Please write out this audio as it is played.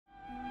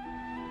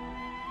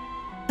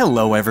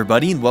Hello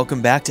everybody and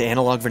welcome back to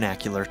Analog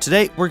Vernacular.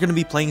 Today we're going to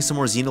be playing some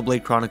more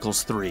Xenoblade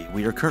Chronicles 3.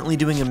 We are currently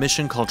doing a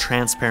mission called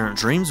Transparent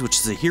Dreams, which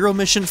is a hero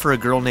mission for a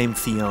girl named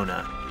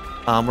Fiona.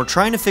 We're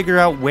trying to figure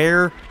out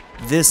where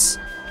this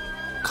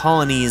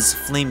colony's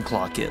flame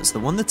clock is. The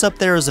one that's up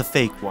there is a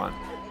fake one,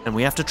 and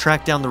we have to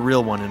track down the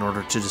real one in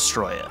order to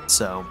destroy it.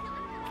 So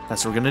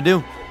that's what we're going to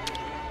do.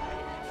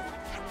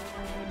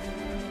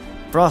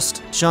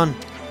 Frost, Sean,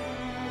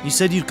 you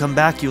said you'd come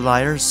back, you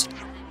liars.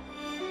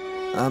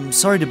 I'm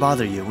sorry to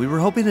bother you. We were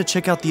hoping to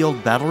check out the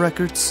old battle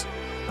records.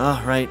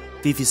 Ah, right.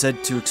 Fifi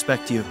said to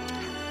expect you.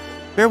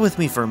 Bear with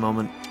me for a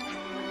moment.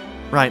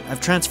 Right, I've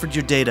transferred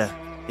your data.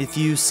 If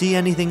you see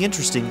anything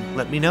interesting,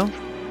 let me know.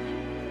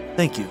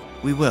 Thank you.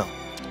 We will.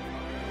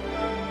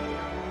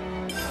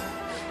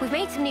 We've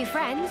made some new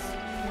friends.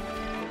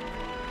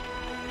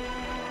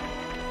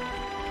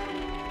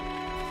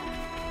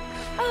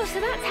 Oh,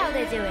 so that's how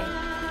they're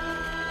doing.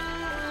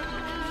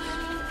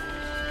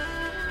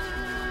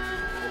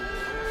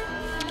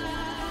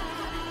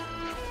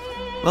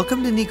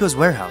 Welcome to Nico's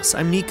warehouse.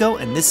 I'm Nico,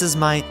 and this is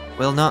my...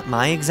 well, not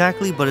my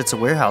exactly, but it's a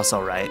warehouse,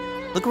 alright.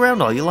 Look around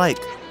all you like.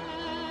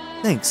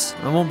 Thanks.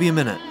 I won't be a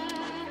minute.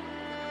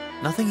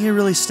 Nothing here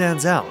really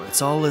stands out.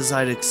 It's all as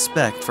I'd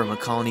expect from a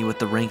colony with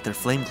the rank their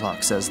flame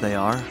clock says they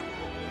are.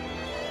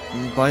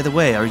 By the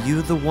way, are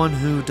you the one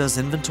who does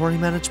inventory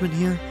management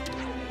here?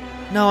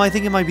 No, I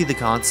think it might be the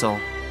console.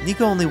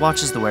 Nico only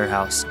watches the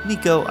warehouse.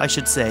 Nico, I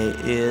should say,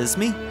 is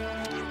me.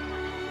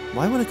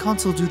 Why would a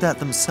console do that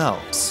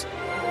themselves?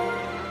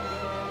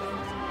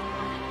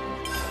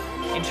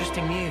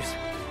 Interesting news.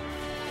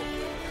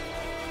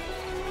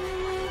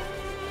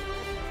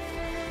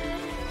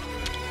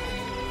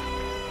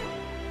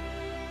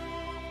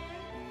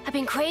 I've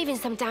been craving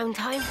some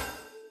downtime.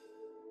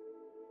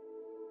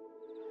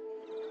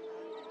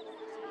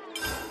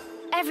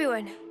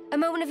 Everyone, a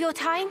moment of your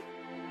time?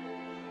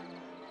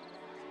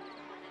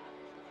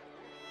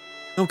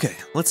 Okay,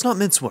 let's not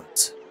mince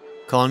words.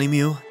 Colony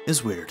Mew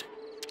is weird.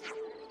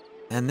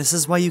 And this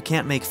is why you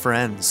can't make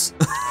friends.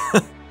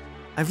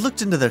 I've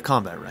looked into their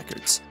combat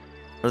records.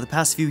 For the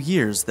past few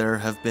years, there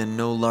have been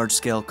no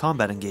large-scale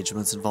combat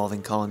engagements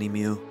involving Colony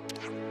Mew.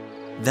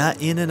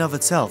 That in and of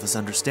itself is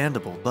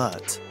understandable,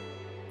 but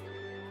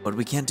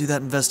we can't do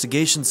that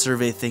investigation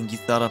survey thing you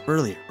thought up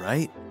earlier,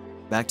 right?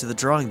 Back to the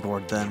drawing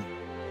board then.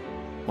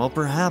 Well,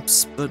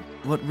 perhaps, but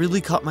what really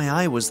caught my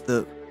eye was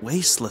the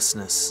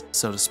wastelessness,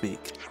 so to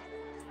speak.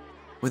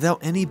 Without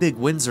any big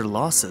wins or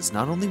losses,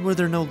 not only were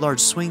there no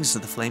large swings to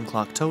the flame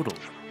clock total,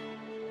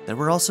 there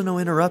were also no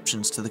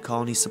interruptions to the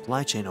colony's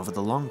supply chain over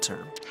the long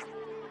term.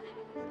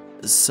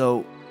 So,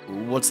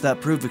 what's that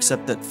prove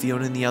except that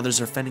Fiona and the others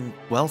are fending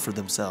well for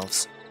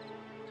themselves?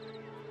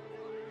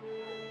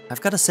 I've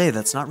got to say,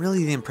 that's not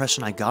really the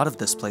impression I got of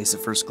this place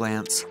at first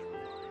glance.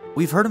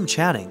 We've heard them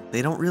chatting.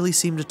 They don't really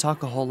seem to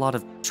talk a whole lot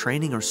of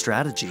training or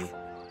strategy.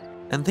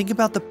 And think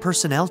about the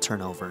personnel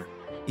turnover.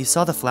 You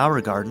saw the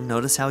flower garden,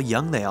 notice how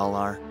young they all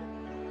are.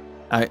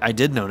 I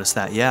did notice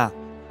that, yeah.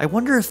 I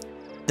wonder if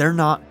they're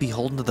not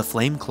beholden to the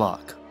flame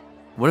clock.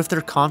 What if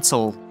their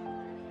console...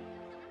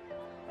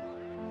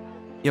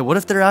 yeah, what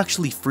if they're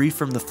actually free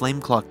from the flame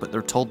clock, but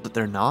they're told that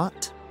they're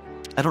not?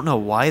 I don't know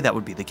why that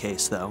would be the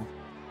case, though.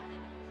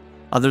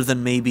 Other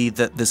than maybe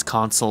that this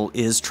console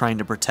is trying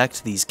to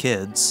protect these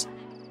kids.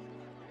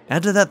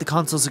 Add to that the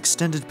console's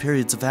extended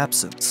periods of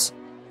absence.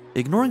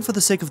 Ignoring for the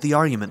sake of the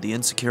argument the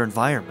insecure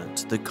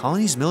environment, the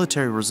colony's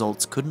military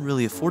results couldn't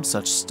really afford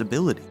such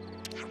stability.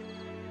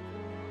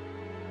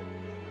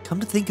 Come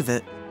to think of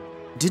it,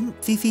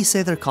 didn't Fifi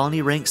say their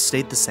colony ranks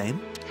stayed the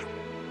same?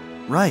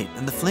 Right,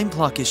 and the flame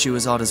clock issue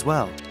is odd as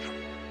well.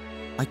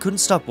 I couldn't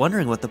stop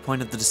wondering what the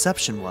point of the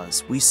deception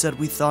was. We said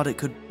we thought it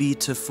could be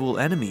to fool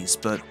enemies,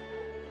 but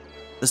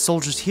the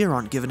soldiers here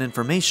aren't given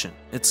information.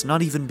 It's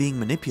not even being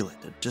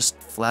manipulated, just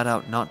flat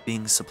out not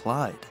being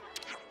supplied.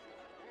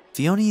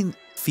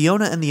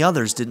 Fiona and the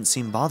others didn't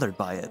seem bothered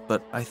by it,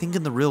 but I think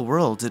in the real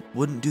world it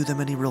wouldn't do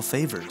them any real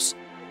favors.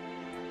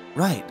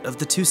 Right, of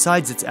the two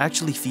sides it's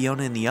actually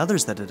Fiona and the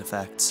others that it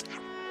affects.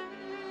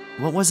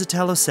 What was it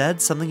Tallow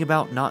said? Something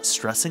about not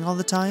stressing all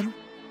the time?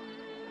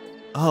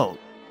 Oh,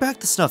 back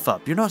the stuff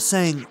up. You're not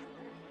saying...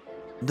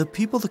 the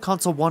people the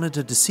console wanted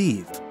to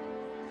deceive.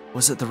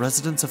 Was it the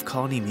residents of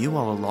Colony Mew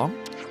all along?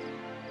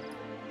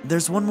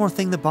 There's one more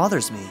thing that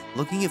bothers me.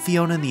 Looking at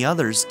Fiona and the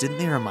others, didn't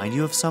they remind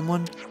you of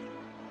someone?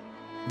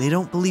 They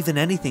don't believe in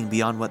anything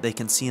beyond what they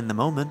can see in the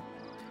moment.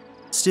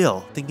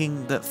 Still,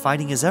 thinking that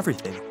fighting is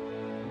everything.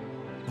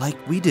 Like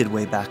we did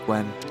way back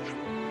when.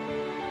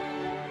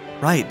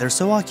 Right, they're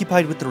so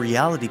occupied with the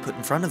reality put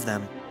in front of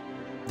them,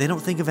 they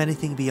don't think of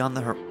anything beyond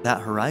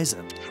that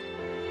horizon.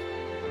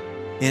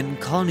 In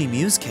Colony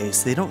Mew's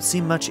case, they don't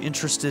seem much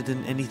interested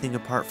in anything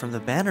apart from the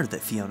banner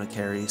that Fiona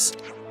carries.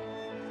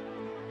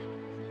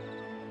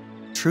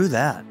 True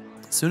that.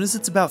 As soon as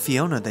it's about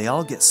Fiona, they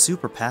all get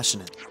super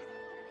passionate.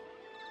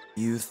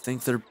 You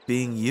think they're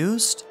being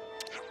used?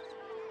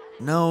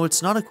 No,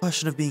 it's not a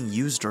question of being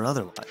used or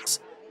otherwise.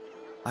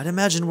 I'd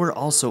imagine we're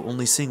also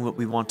only seeing what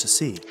we want to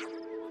see.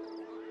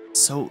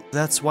 So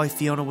that's why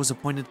Fiona was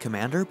appointed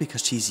commander?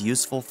 Because she's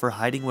useful for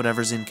hiding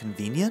whatever's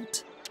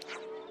inconvenient?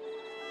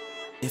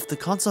 If the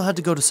consul had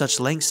to go to such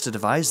lengths to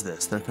devise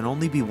this, there can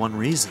only be one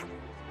reason.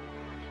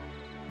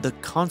 The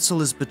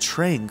consul is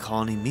betraying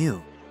Colony Mu.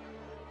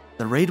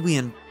 The raid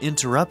we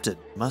interrupted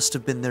must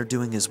have been their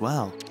doing as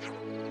well.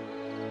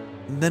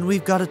 And then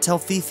we've got to tell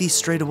Fifi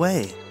straight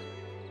away.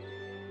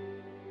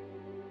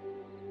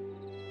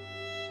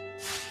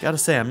 Gotta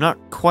say, I'm not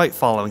quite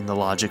following the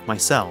logic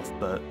myself,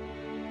 but...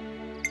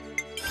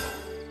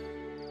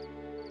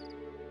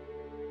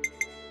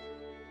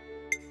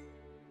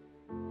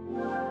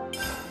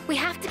 We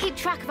have to keep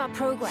track of our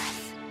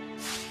progress.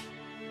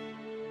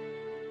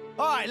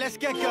 Alright, let's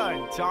get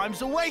going.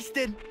 Time's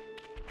a-wasting.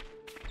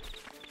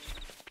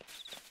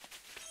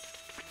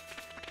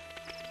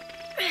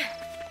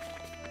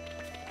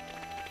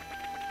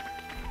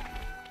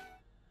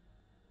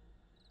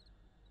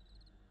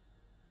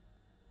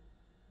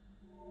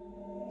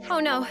 Oh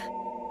no.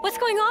 What's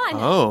going on?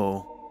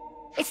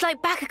 Oh. It's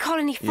like back at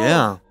Colony 4.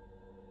 Yeah.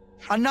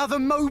 Another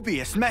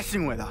Mobius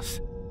messing with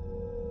us.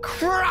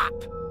 Crap!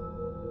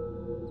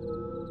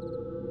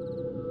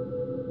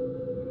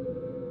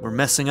 We're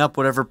messing up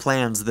whatever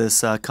plans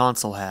this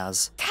consul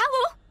has.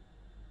 Tallow?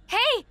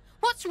 Hey,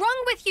 what's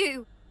wrong with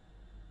you?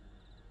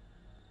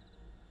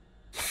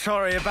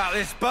 Sorry about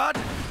this, bud.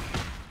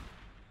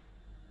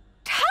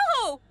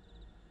 Tallow!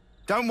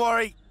 Don't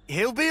worry,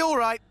 he'll be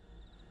alright.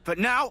 But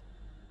now...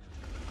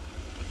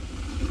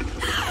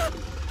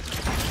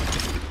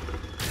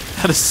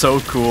 That is so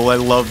cool, I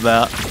love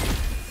that.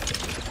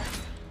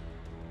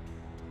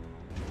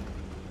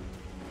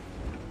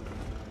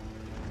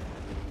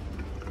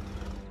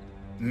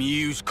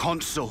 Muse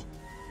consul.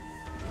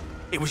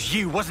 It was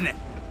you, wasn't it?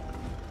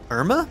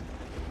 Irma?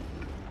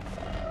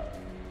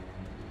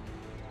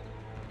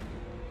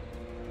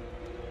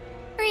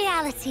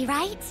 Reality,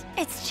 right?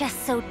 It's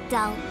just so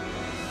dull.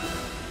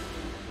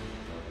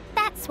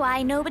 That's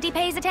why nobody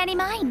pays it any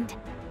mind.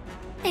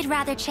 They'd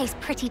rather chase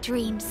pretty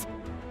dreams.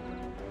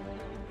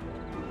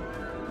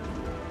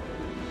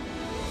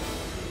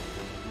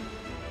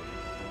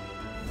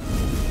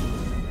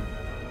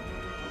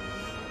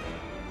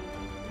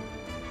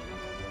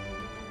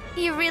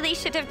 You really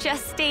should have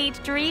just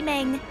stayed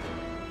dreaming.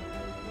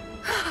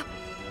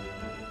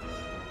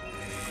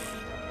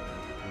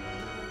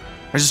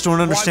 I just don't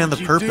understand the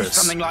Why would you do purpose.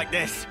 something like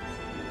this?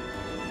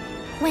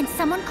 When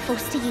someone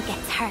close to you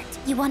gets hurt,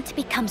 you want to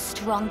become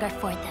stronger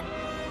for them.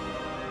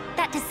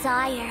 That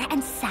desire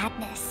and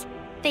sadness,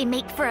 they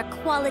make for a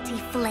quality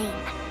flame.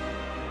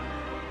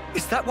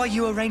 Is that why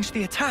you arranged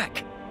the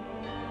attack?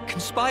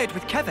 Conspired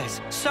with Keves,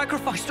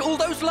 sacrificed all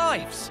those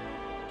lives?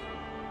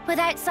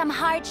 Without some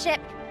hardship,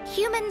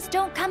 humans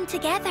don't come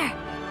together.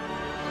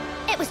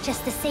 It was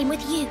just the same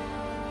with you.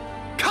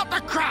 Cut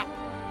the crap!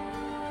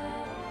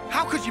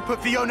 How could you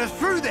put Fiona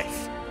through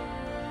this?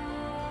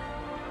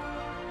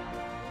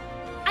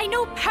 I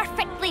know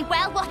perfectly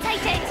well what I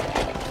did.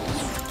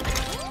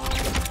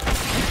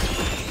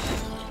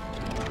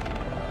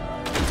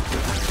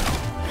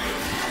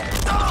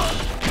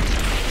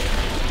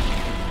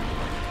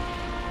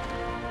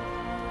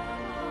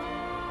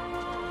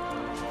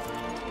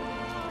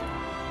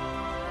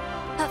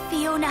 But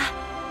Fiona,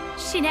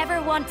 she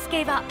never once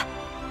gave up.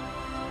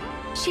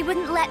 She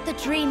wouldn't let the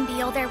dream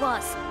be all there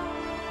was.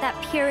 That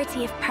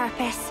purity of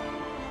purpose.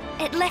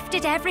 It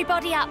lifted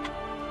everybody up.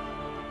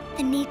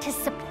 The need to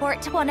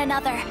support one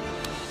another.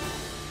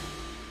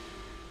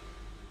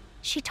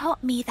 She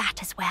taught me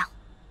that as well.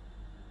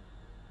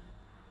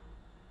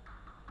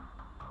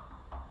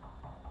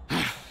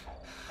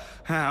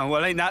 Ah,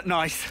 well, ain't that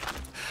nice?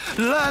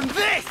 Learn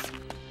this!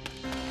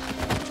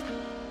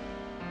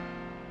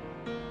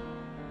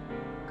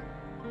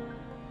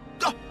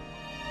 Oh,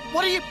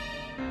 what are you...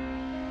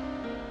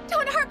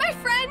 Don't hurt my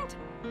friend!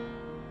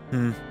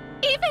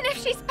 Even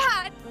if she's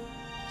bad,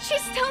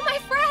 she's still my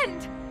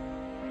friend!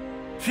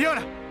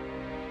 Fiona!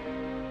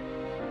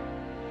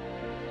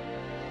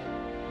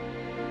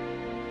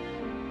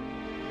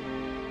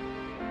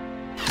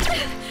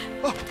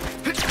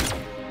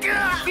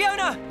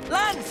 Fiona!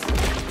 Lanz!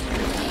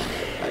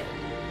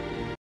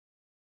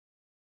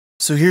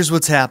 So here's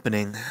what's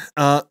happening.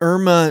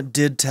 Irma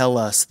did tell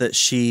us that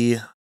she,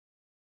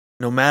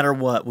 no matter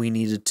what, we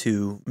needed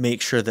to make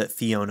sure that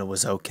Fiona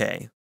was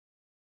okay.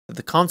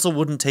 The consul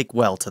wouldn't take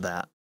well to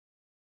that,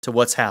 to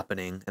what's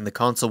happening, and the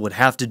consul would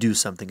have to do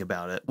something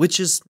about it, which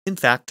is, in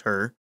fact,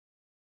 her,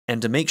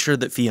 and to make sure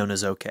that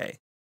Fiona's okay.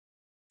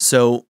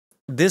 So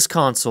this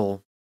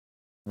consul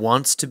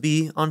wants to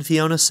be on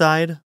Fiona's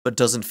side, but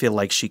doesn't feel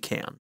like she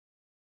can.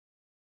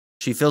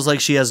 She feels like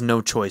she has no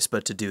choice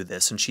but to do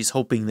this, and she's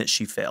hoping that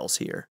she fails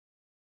here.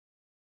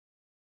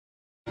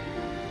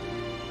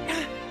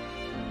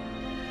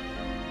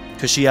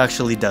 Because she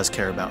actually does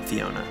care about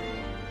Fiona.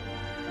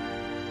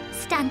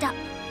 Stand up.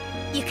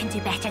 You can do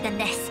better than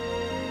this.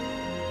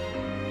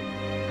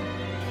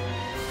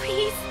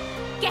 Please,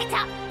 get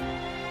up.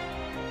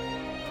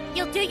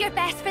 You'll do your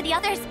best for the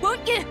others,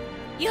 won't you?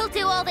 You'll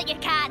do all that you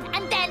can,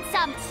 and then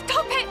some.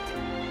 Stop it!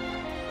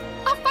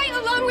 I'll fight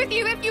along with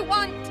you if you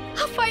want.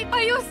 I'll fight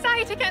by your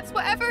side against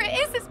whatever it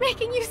is that's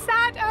making you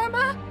sad,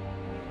 Irma.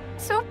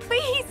 So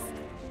please,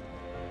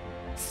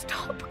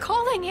 stop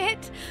calling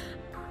it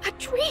a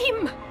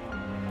dream.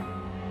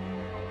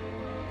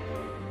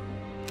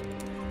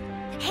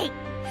 Hey,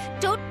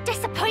 don't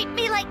disappoint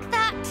me like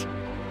that.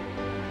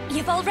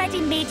 You've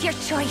already made your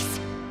choice.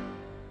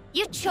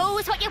 You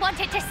chose what you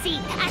wanted to see,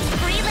 and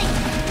freely.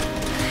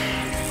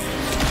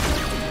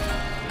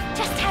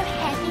 Just how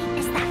heavy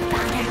is that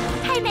banner?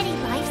 How many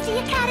lives do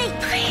you carry?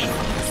 Please,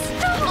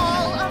 stop.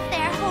 All of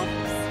their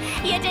hopes.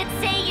 You did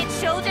say you'd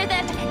shoulder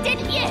them,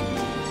 didn't you?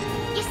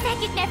 You said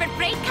you'd never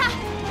break her.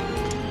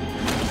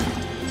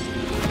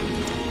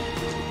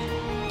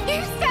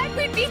 You said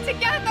we'd be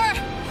together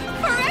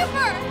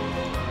forever.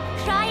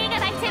 Crying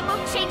about it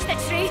won't change the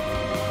truth.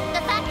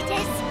 The fact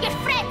is, your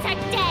friends are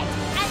dead,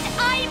 and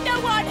I'm the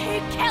one who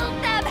killed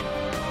them!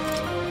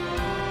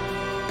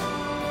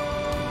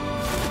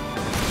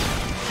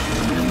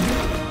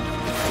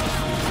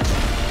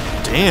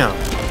 Damn.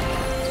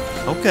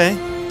 Okay.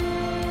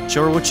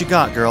 Show her what you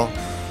got, girl.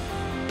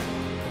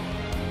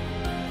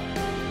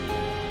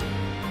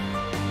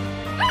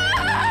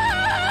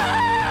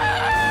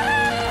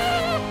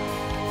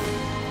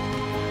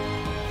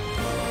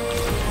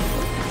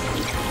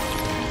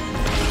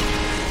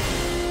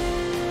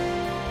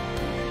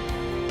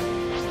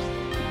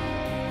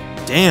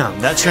 Damn,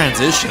 that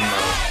transition though.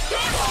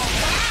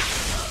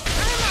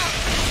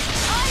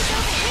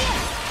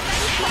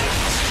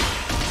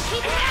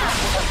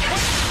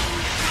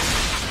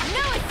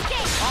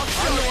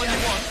 I'm the one you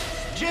want.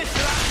 Cheers to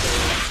that.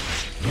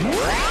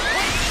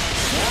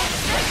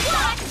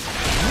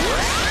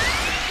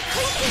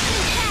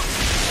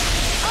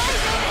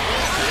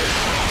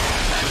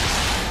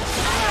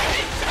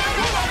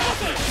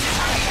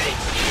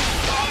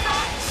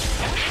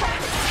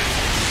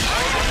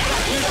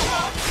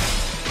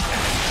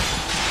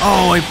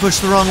 Oh, I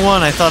pushed the wrong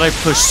one. I thought I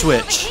pushed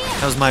switch.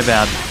 That was my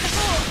bad.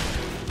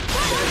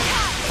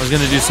 I was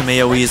gonna do some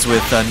AoEs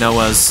with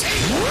Noah's.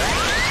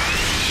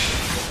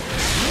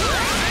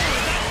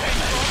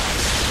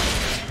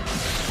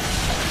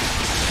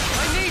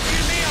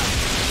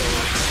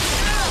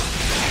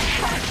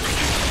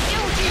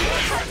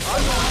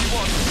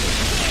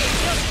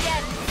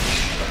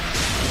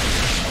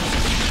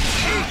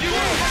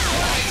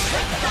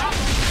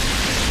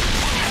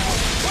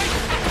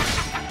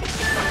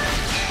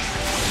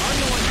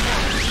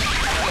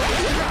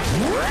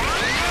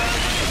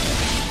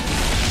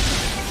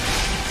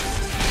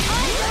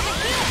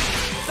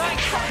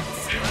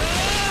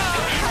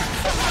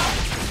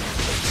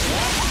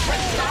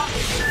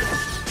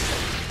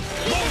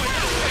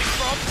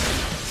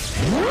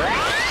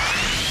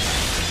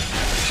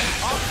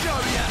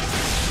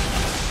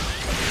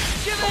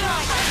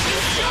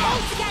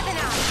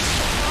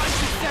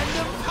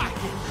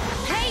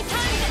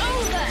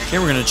 Okay,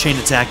 we're gonna chain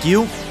attack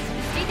you. Do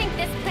you think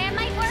this plan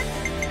might work?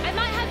 I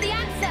might have the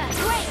answer.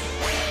 Great!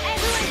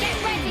 Everyone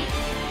get ready!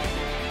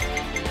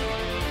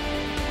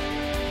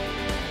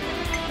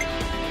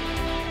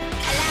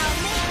 Allow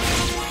me.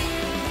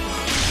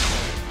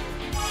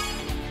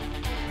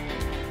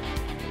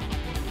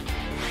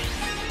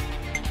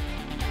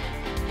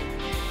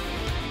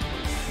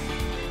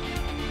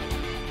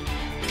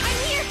 I'm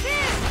here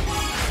too!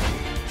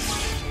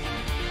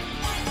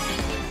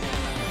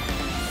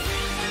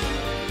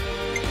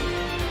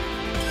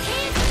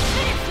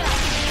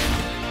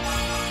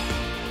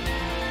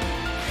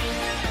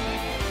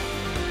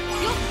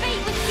 Your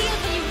fate was sealed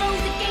when you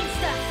rose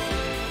against us!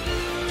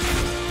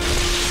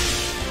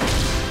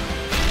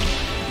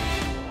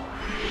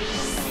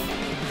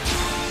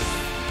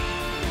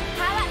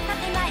 How about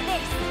something like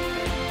this?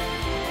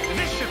 And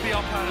this should be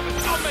our plan of it.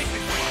 I'll make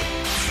this work.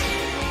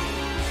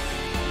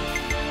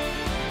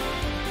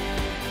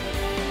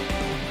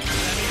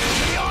 Let me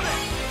be on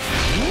it.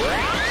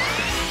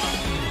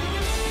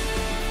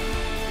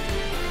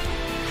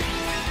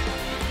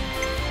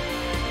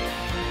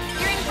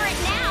 You're in for it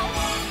now!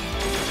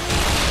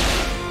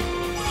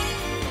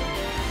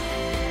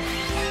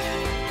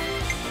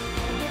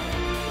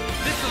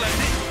 This'll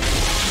end it.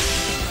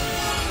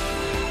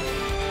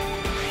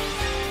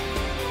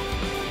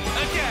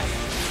 Again.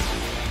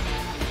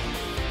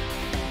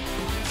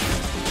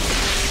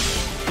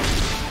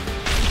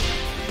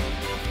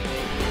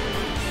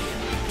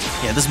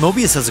 Yeah, this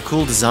Mobius has a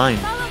cool design.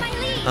 Follow my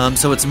lead!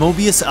 So it's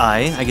Mobius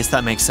Eye. I guess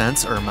that makes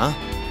sense, Irma.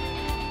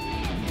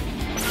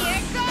 Here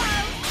it goes!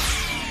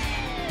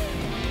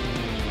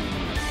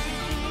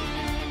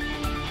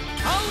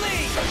 I'll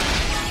lead.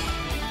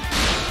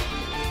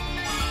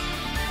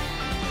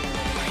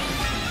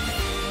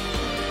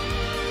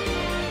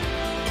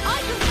 I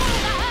can follow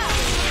that up!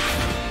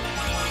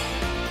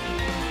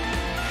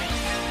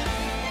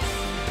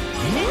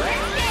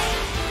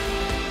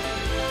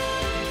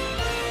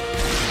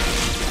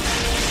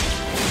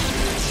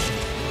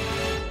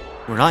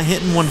 We're not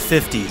hitting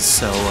 150s,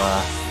 so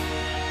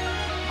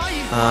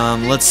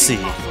let's see.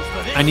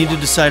 I need to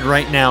decide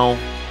right now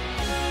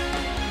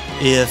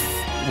if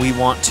we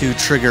want to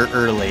trigger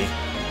early.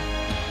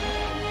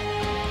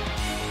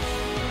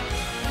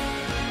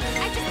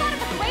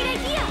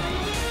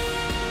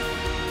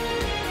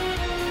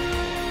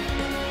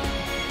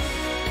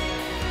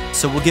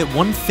 So we'll get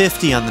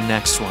 150 on the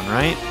next one,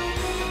 right?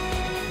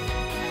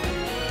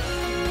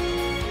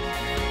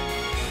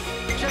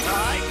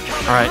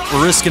 Alright,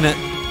 we're risking it.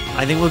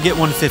 I think we'll get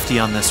 150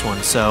 on this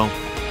one, so...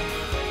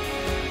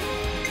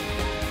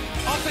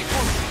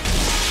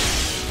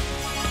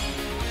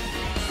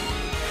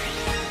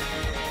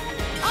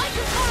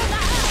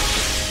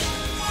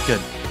 Good.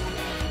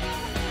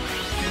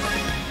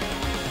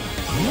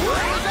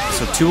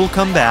 So 2 will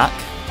come back,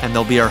 and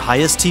they'll be our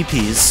highest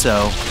TPs,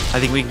 so I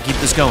think we can keep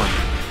this going.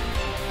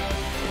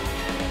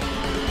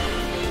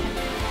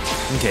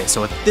 Okay,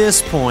 so at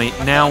this point,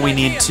 now we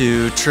need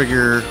to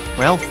trigger,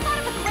 well,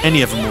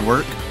 any of them will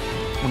work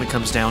when it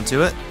comes down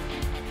to it.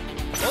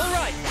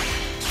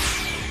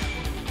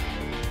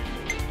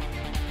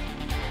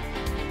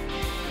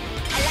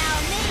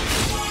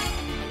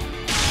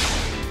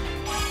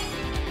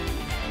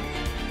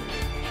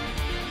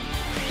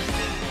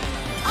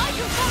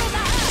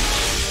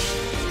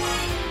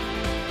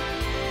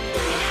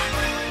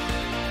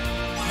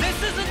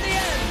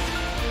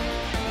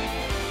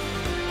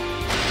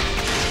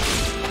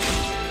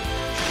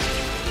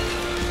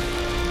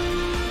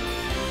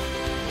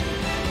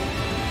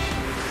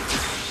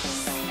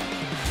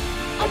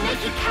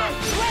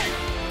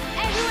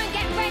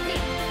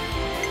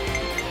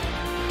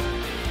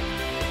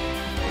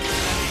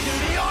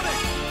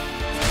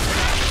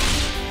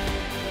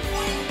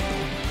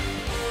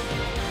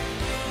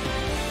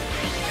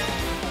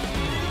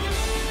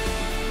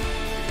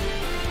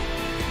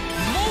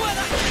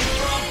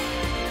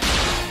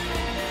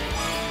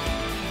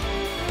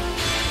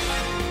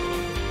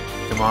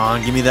 Come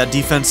on, give me that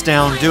defense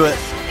down. Do it.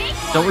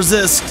 Don't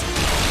resist.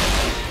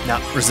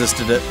 Nah,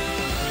 resisted it.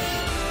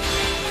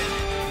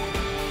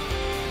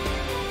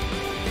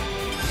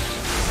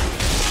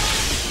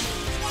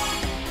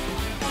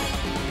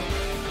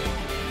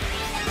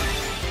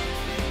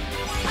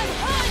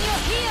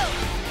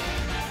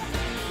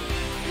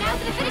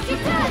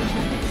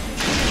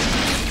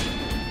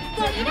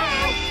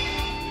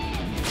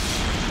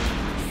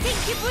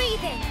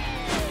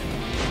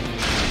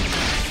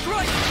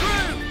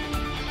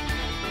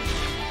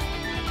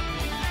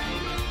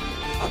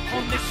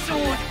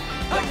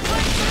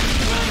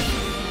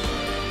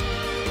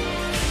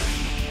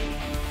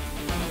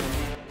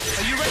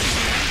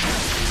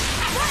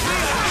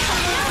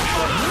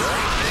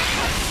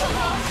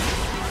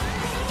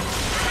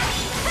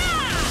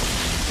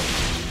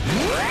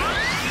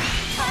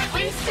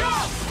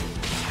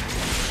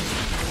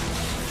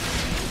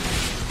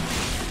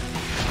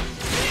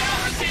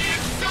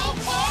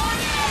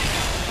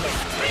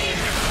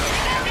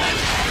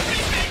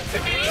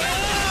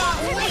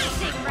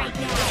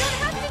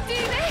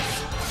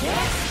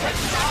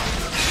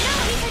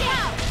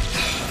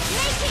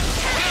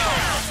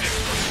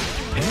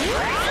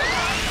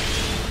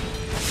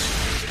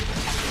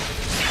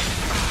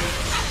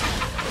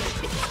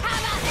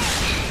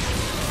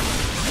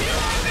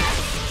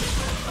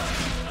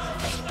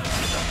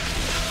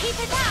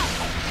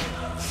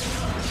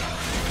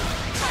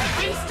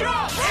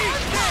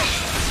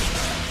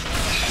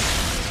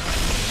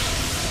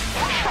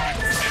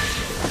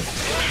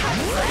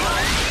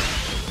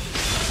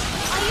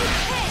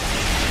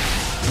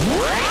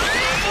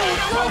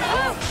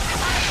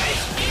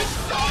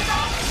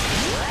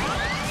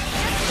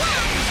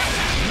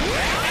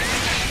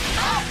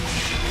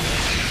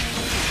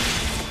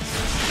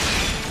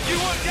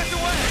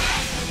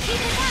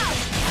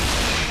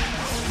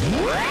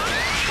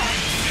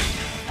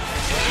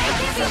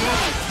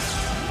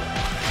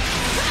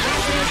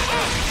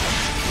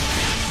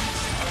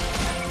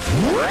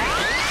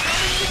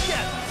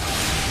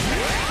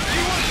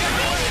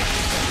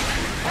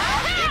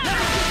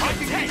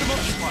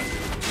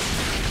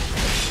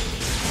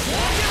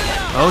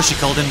 Oh, she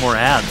called in more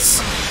ads.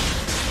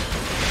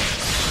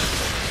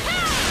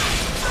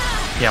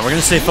 Yeah, we're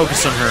gonna stay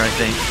focused on her, I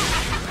think.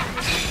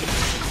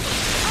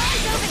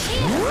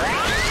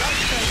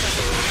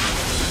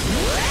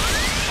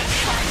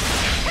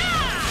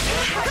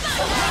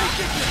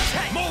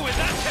 More with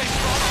that came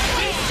from.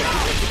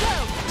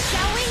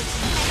 Shall we?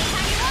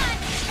 Anytime you want.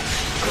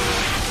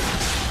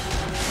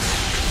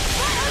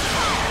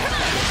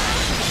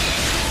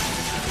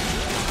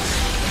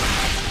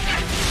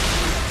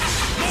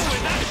 More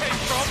where that came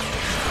from.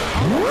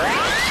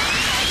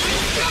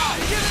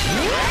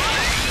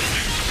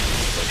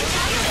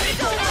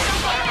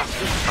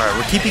 Alright,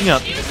 we're keeping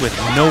up with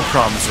no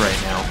problems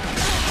right now.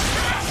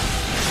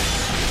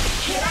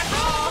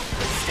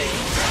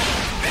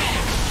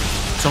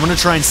 So I'm gonna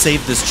try and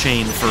save this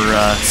chain for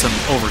some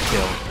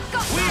overkill.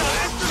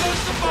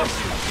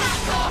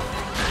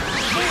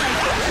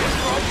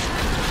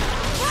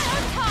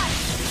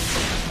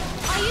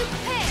 Are you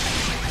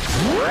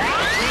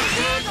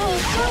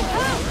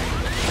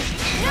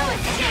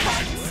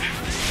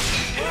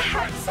It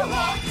hurts a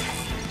lot.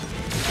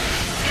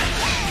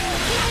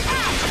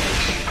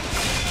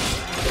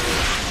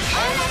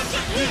 I'll let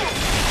you heal.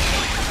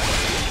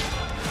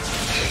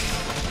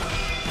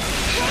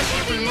 You're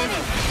heavy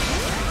living.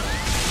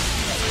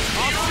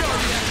 I'll show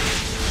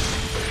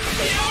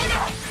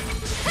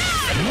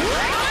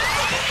you.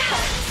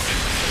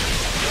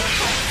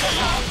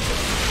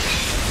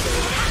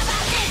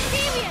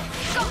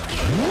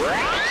 You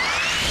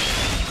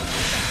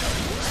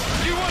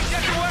won't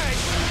get away!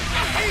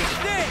 Eat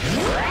this!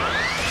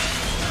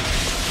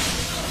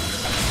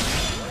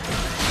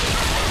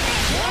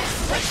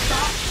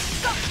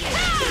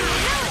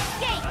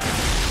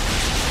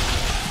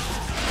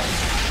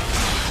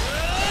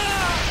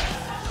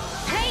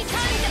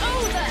 Playtime's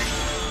over!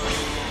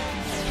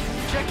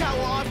 Check out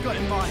what I've got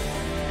in mind.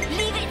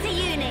 Leave it to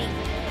Eunie.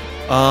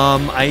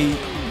 I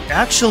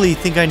actually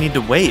think I need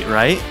to wait,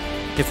 right?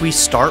 If we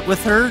start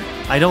with her,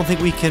 I don't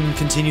think we can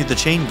continue the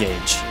chain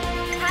gauge.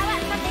 How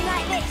about something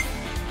like this?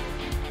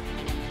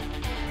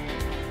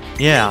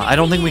 Yeah, I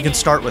don't think we can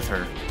start with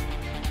her.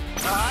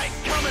 Alright,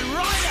 coming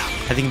right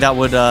up! I think that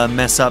would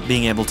mess up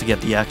being able to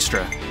get the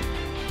extra.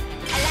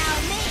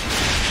 Allow me.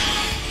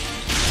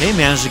 Okay,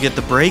 managed to get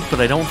the break, but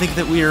I don't think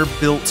that we are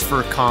built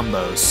for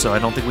combos, so I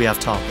don't think we have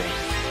topple.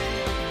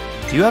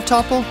 Do you have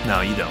topple?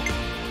 No, you don't.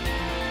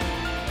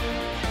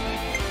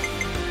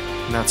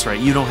 That's right,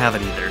 you don't have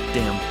it either.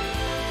 Damn.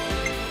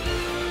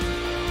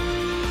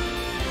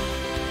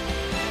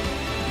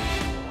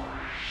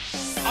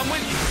 I'm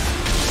with you!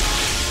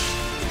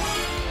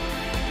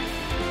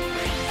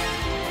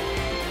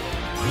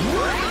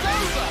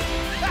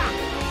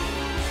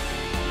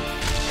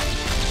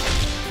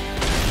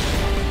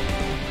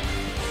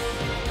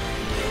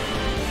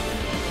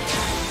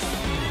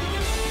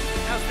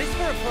 How's this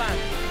for a plan?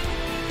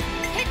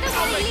 Hit the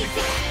one you least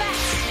expect.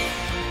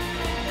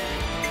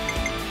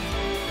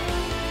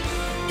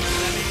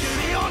 Let me do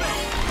the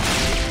honors!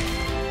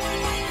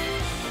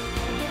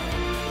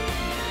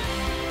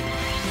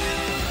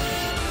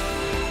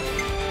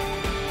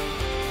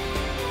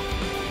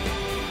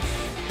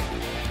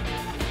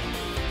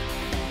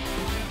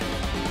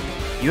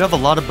 You have a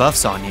lot of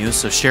buffs on you,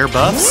 so share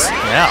buffs?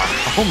 Yeah.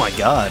 Oh my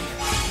god.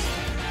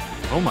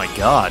 Oh my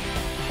god.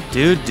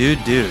 Dude.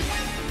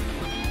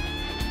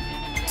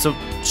 So,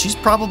 she's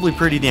probably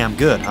pretty damn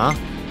good, huh?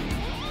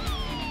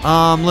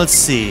 Let's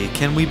see.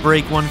 Can we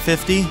break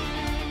 150?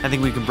 I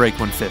think we can break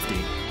 150.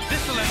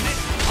 This'll end it!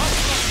 I'll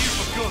stop you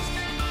for good!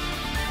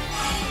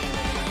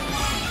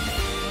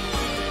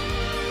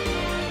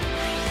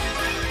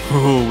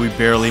 Oh, we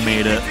barely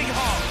made it. Hitting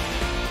hard!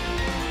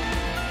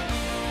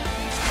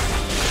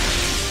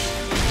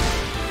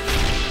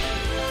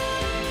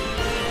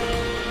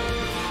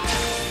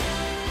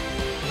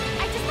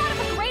 I just thought of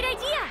a great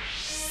idea.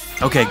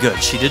 Okay,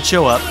 good. She did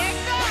show up. Here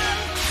it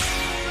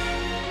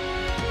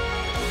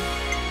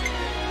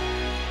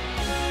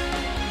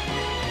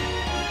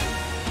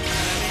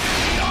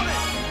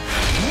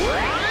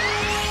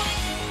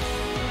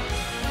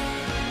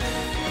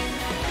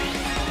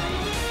goes.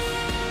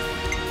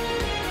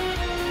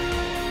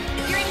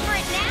 You're in for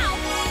it now.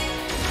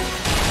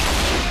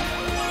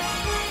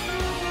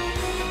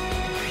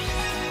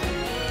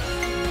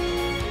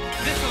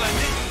 This'll end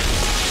it!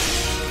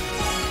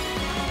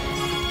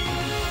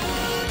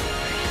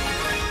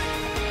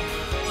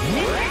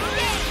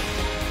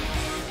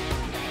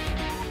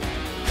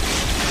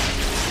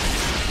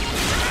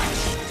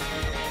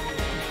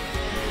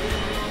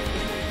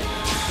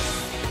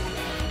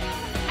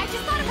 I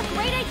just thought of a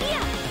great idea.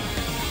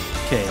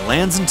 Okay,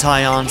 Lanz and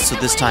Taion, so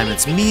this time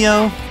it's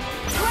Mio.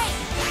 Great.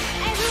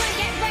 Everyone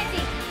get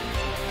ready.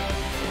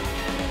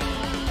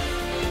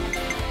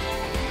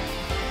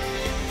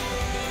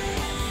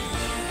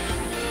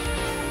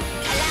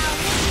 Allow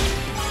me.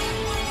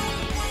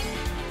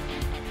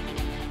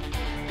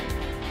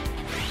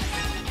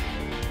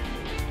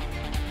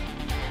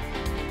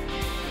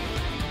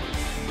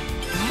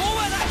 More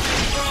where that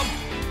came from!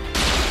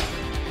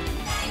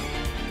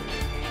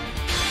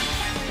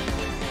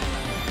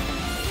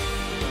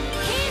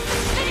 Here's the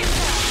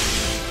finisher.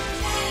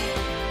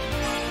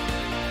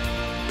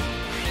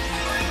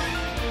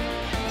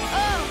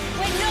 Oh,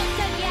 we're not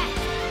done yet.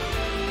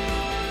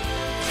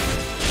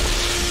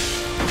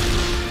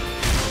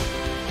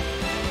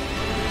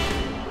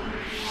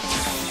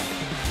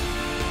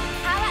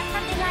 How about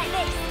something like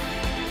this?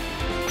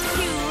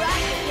 Too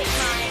rough to pick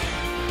mine.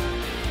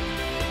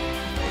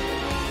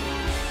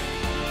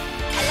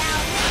 Allow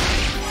me.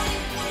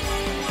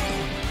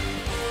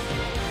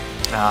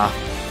 Ah.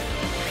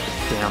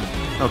 Damn.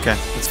 Okay,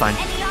 that's fine.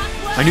 Any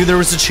last words? I knew there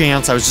was a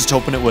chance, I was just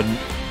hoping it wouldn't.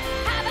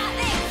 How about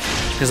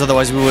this? Because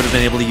otherwise we would have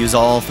been able to use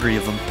all three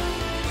of them.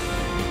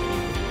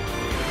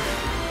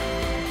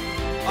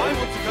 I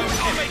want to go and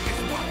I'll make this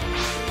work!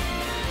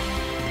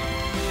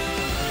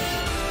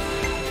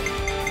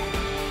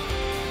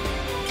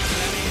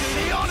 Let me do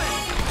the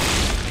honors!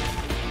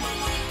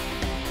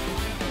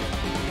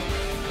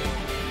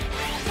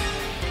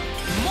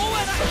 More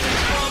where that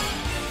came from!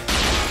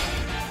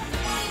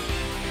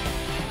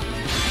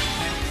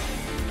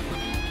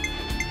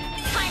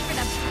 Time for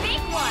the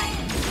big one.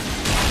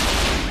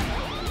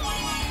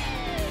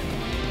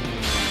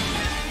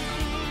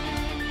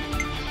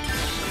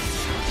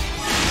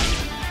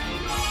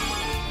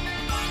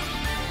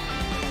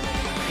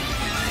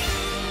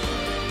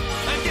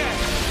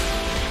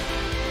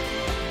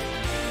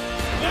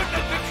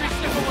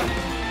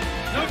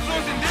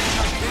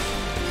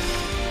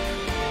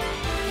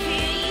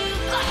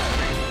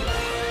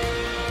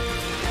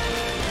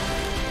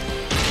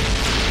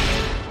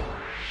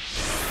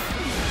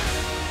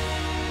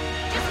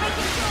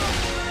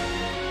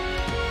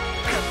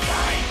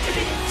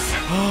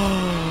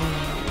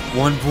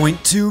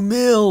 1.2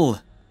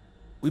 mil!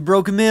 We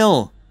broke a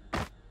mil!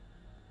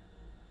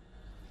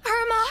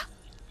 Irma!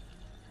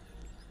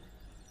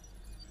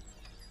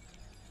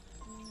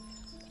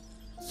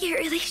 You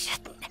really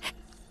shouldn't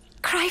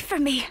cry for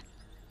me.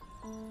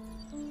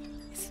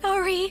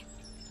 Sorry.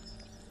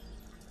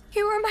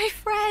 You were my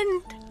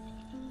friend.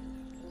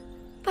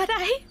 But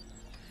I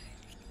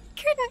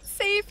couldn't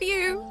save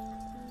you.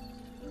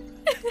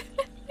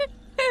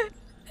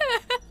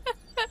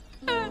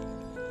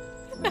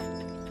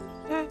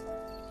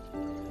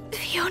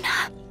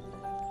 Fiona.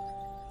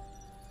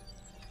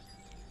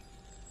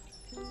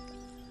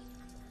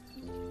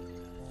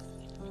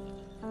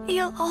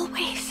 You'll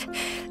always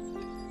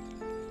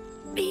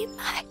be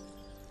my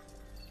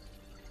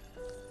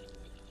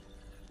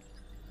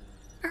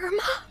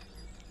Irma?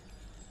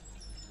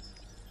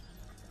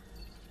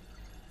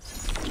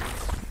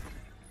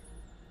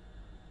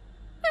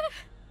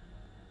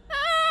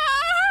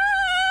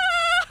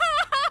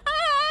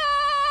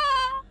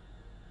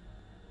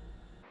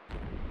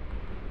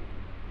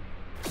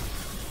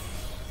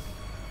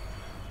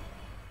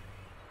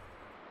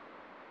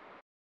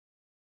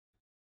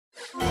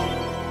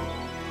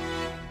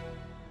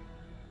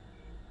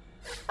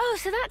 Oh,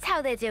 so that's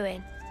how they're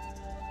doing.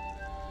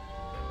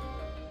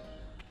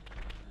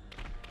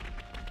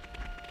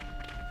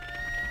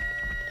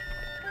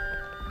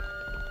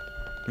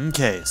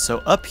 Okay, so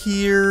up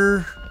here...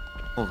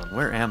 Hold on,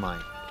 where am I?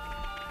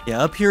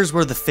 Yeah, up here's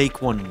where the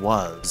fake one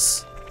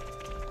was.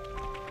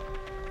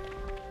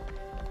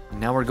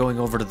 Now we're going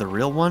over to the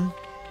real one?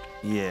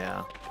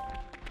 Yeah.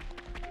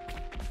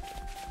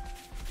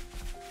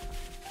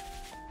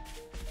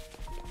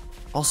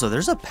 Also,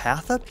 there's a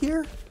path up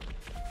here?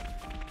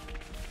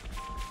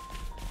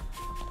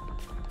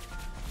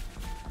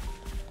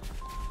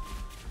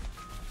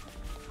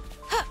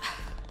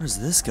 Where's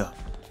this go?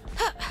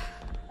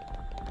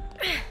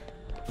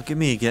 Look at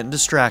me getting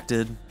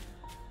distracted.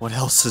 What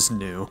else is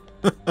new?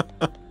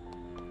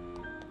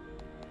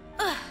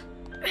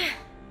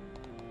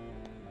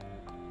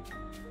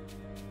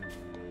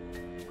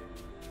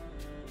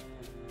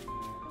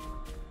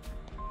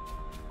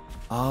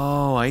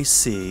 Oh, I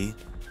see.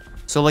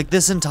 So like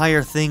this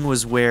entire thing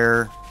was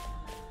where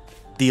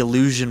the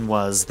illusion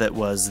was that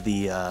was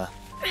the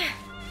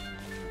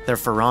their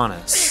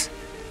Pharaonis.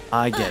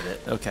 I get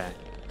it. Okay.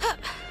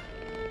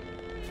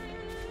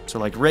 So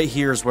like right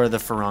here is where the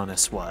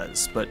Pharaonis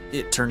was, but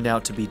it turned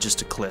out to be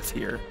just a cliff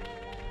here.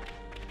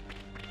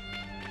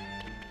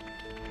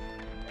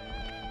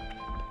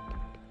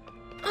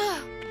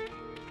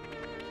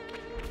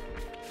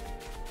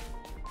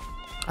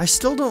 I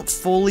still don't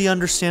fully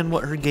understand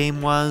what her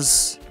game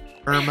was,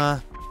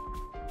 Irma.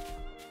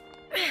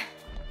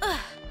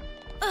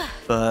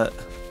 But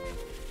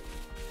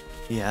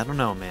yeah, I don't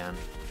know, man.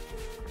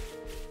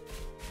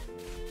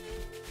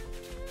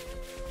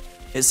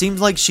 It seemed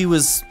like she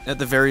was, at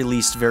the very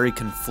least, very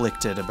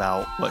conflicted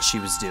about what she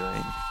was doing.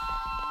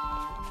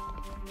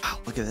 Wow,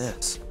 look at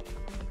this.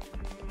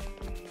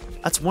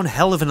 That's one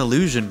hell of an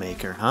illusion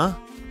maker, huh?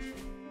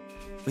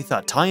 We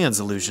thought Taion's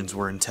illusions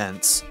were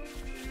intense.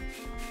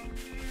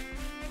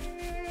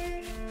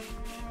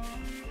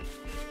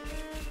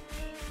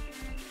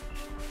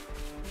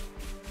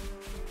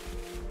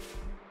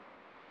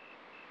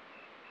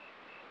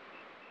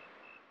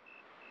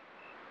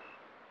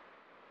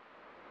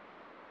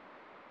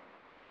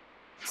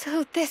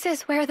 So this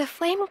is where the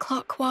flame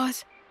clock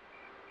was.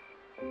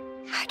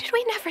 How did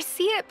we never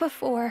see it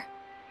before?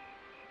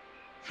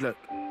 Look,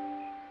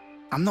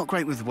 I'm not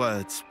great with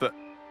words, but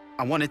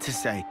I wanted to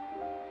say,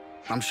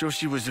 I'm sure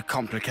she was a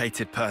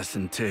complicated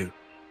person too.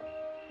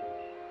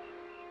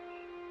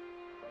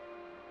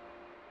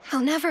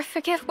 I'll never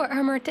forgive what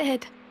Irma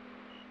did.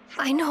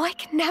 I know I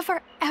can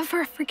never,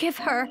 ever forgive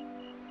her.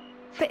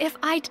 But if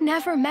I'd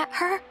never met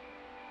her,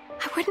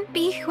 I wouldn't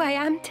be who I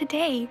am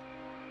today.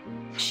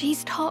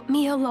 She's taught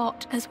me a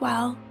lot as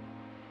well.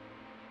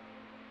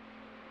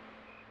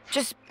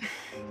 Just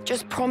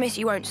promise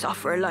you won't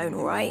suffer alone,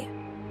 all right?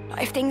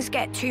 If things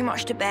get too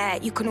much to bear,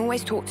 you can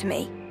always talk to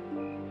me.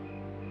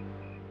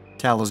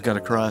 Tallow's got a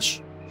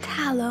crush.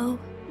 Tallow.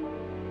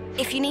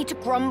 If you need to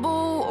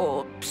grumble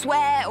or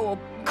swear or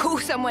call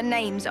someone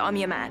names, I'm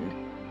your man.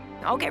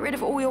 I'll get rid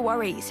of all your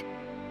worries.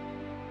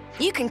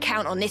 You can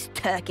count on this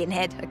turkin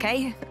head,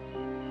 okay?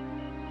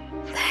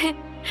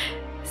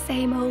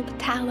 Same old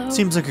Tallow.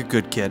 Seems like a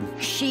good kid.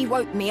 She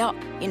woke me up,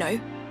 you know.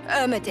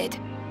 Irma did.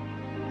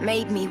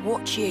 Made me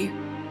watch you.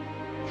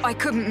 I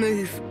couldn't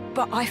move,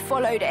 but I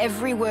followed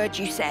every word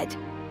you said.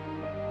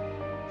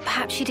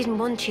 Perhaps she didn't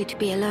want you to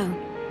be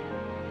alone.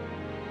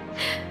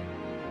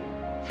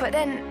 But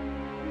then,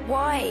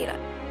 why?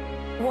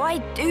 Why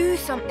do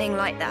something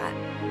like that?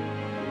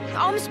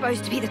 I'm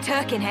supposed to be the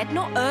turkin head,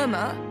 not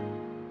Irma.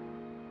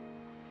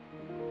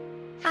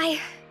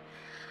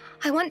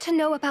 I want to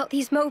know about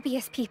these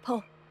Mobius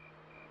people.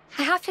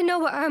 I have to know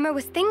what Irma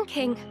was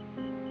thinking.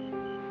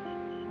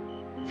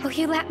 Will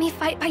you let me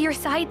fight by your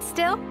side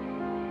still?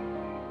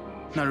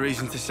 No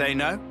reason to say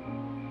no.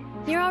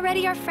 You're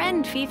already our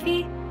friend,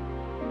 Fifi.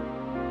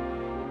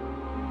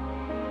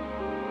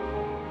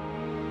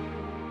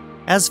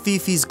 as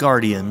Fifi's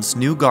guardians,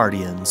 new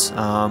guardians,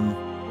 I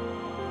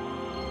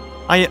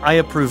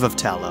approve of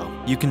Tallow.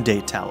 You can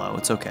date Tallow,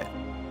 it's okay.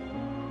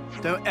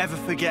 Don't ever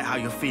forget how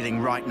you're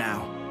feeling right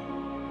now.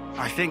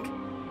 I think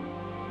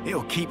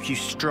it'll keep you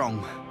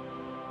strong.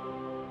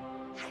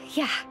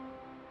 Yeah.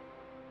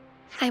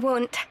 I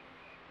won't.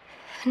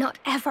 Not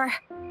ever.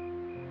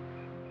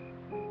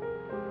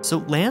 So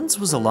Lanz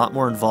was a lot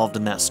more involved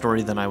in that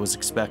story than I was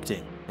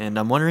expecting, and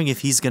I'm wondering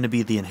if he's going to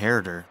be the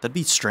inheritor. That'd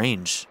be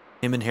strange,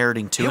 him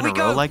inheriting two in a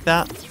row like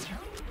that,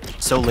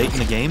 so late in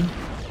the game.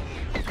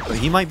 But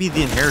he might be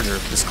the inheritor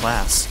of this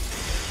class.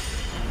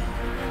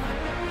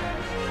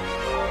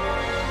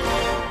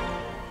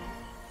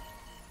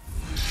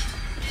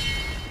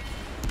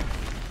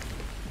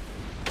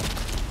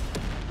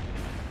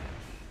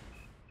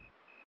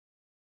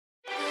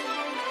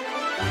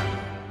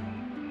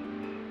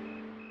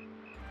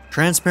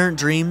 Transparent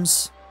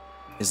Dreams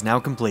is now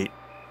complete.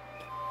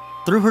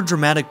 Through her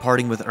dramatic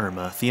parting with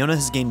Irma, Fiona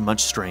has gained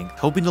much strength.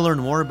 Hoping to learn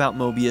more about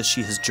Mobius,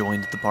 she has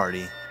joined the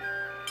party.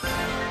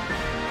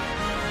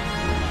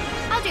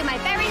 I'll do my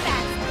very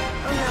best.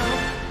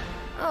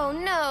 Oh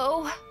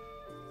no.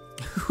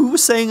 Who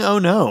was saying oh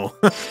no?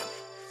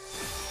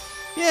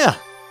 Yeah.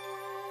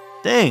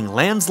 Dang,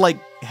 Lanz like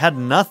had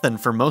nothing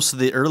for most of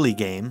the early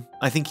game.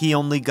 I think he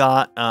only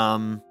got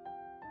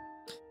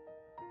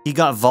he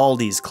got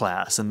Valdi's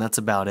class, and that's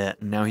about it.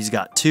 And now he's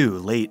got two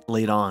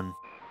late on.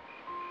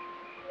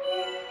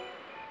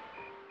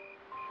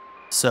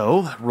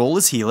 So, role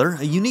as healer,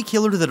 a unique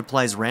healer that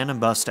applies random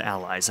buffs to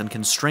allies and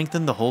can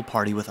strengthen the whole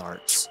party with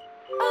arts.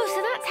 Oh,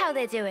 so that's how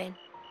they're doing.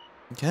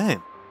 Okay.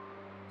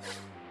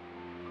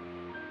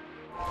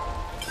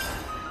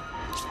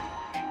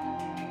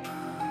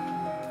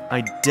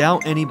 I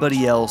doubt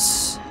anybody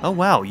else... Oh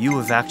wow, you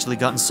have actually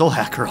gotten Soul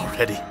Hacker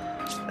already.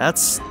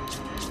 That's...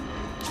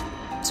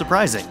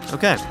 surprising.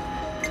 Okay.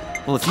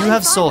 Well, if you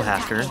have Soul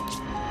Hacker,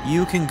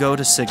 you can go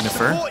to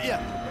Signifer.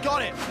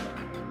 Got it.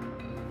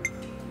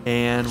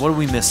 And what are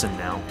we missing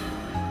now?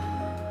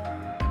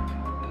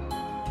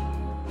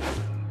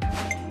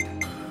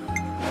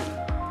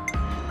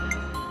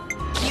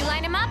 You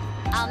line them up,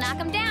 I'll knock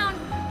them down.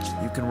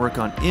 You can work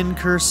on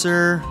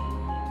Incursor.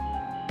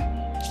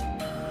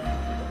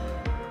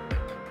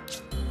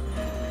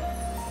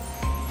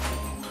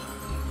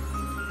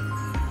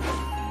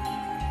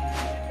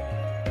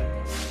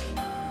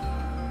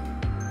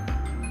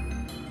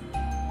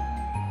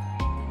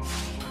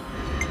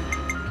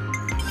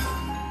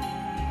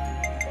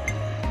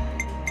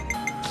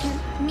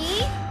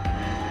 Me?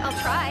 I'll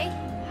try.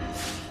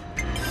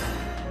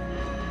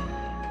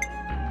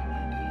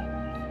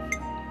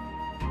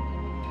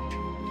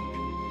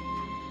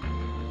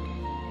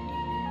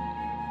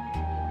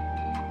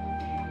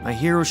 My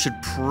hero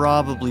should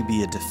probably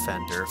be a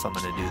defender if I'm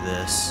going to do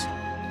this.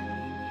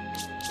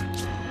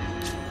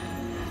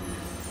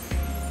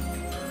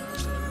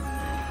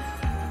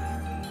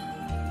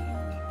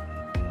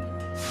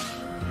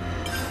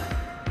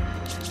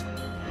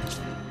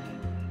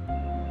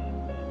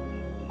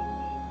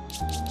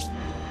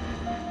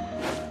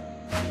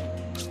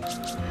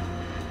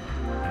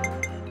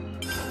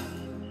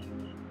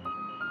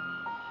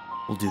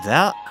 We'll do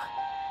that.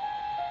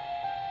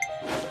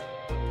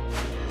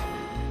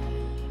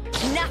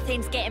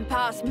 Nothing's getting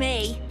past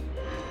me.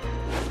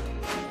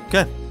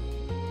 Okay.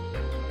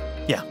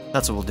 Yeah,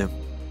 that's what we'll do.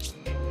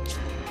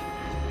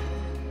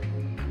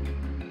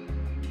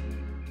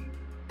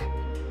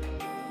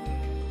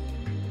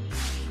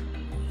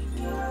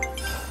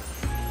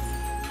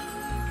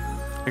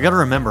 I gotta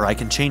remember, I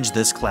can change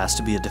this class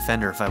to be a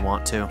defender if I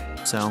want to,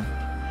 so...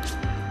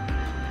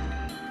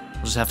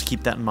 We'll just have to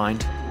keep that in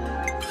mind.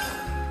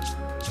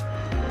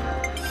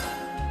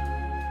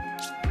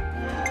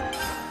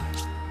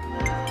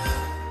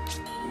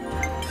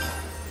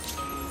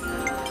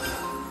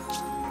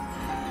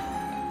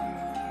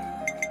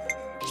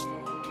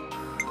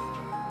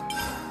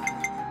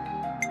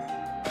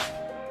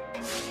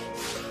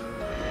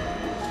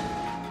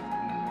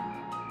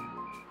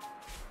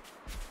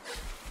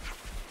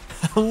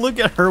 Look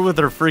at her with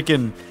her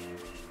freaking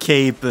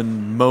cape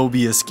and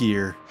Mobius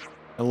gear.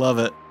 I love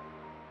it.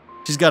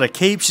 She's got a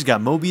cape, she's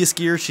got Mobius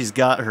gear, she's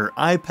got her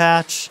eye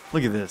patch.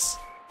 Look at this.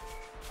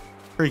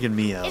 Freaking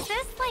Mio. Is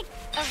this like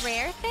a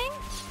rare thing?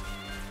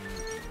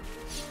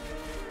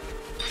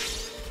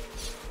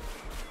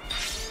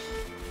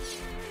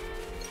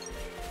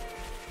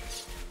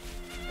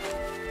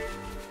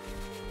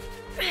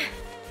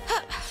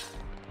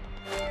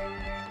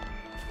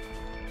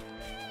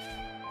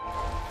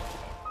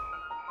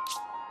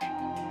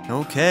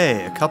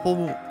 Okay, a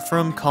couple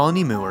from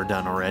Colony Moo are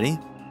done already.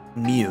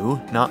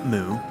 Mew, not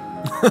Moo.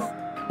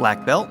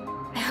 Black belt.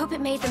 I hope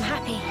it made them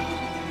happy.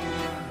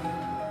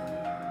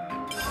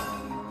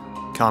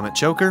 Comet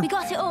choker. We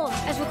got it all,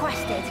 as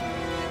requested.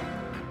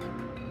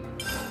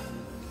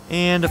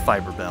 And a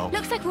fiber belt.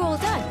 Looks like we're all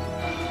done.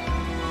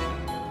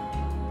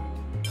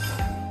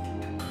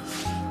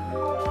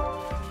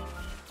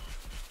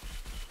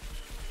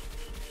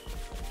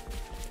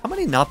 How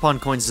many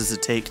Napon coins does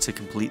it take to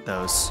complete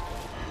those?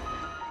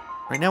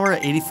 Right now we're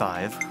at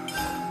 85.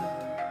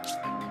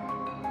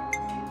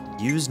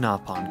 Use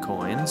Napon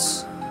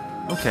coins.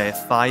 Okay,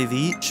 5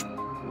 each.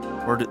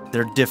 Or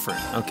they're different.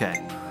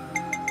 Okay.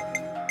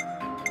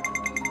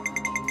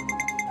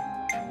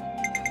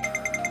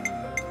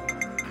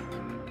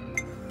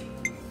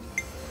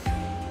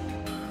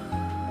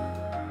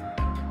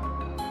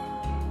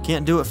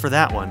 Can't do it for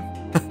that one.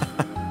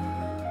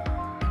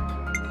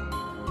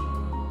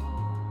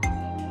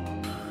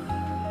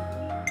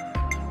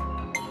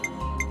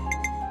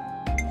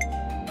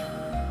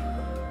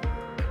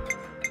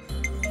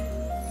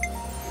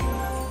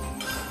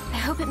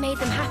 I hope it made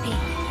them happy.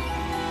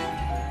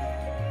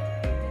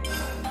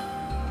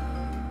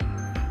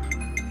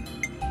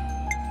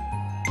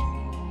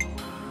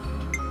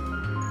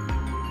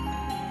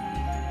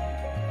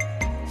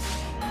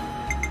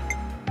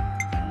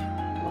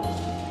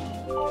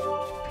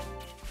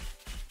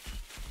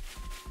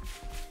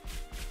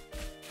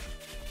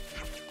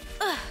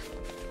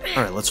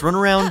 Alright, let's run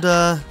around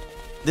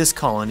this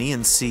colony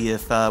and see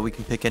if we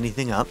can pick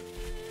anything up.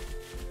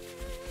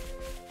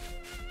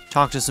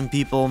 Talk to some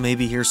people,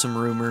 maybe hear some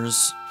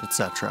rumors,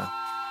 etc.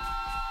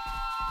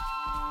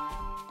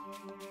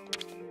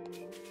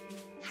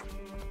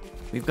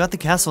 We've got the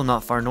castle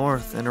not far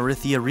north and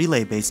Arithia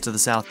relay base to the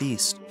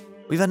southeast.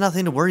 We've had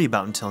nothing to worry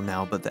about until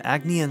now, but the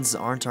Agnians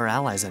aren't our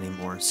allies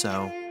anymore,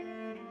 so...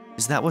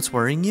 Is that what's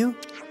worrying you?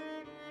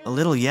 A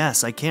little,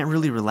 yes. I can't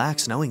really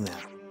relax knowing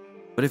that.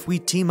 But if we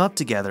team up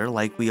together,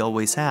 like we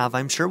always have,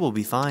 I'm sure we'll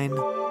be fine.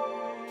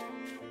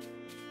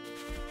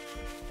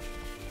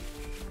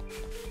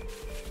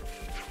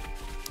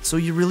 So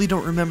you really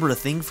don't remember a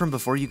thing from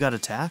before you got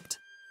attacked?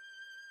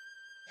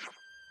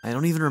 I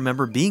don't even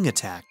remember being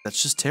attacked.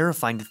 That's just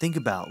terrifying to think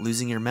about,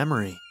 losing your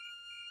memory.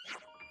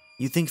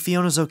 You think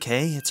Fiona's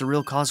okay? It's a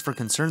real cause for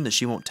concern that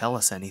she won't tell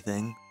us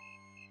anything.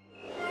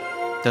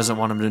 Doesn't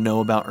want him to know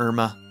about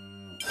Irma.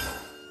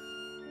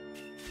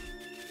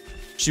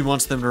 She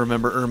wants them to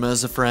remember Irma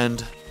as a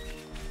friend.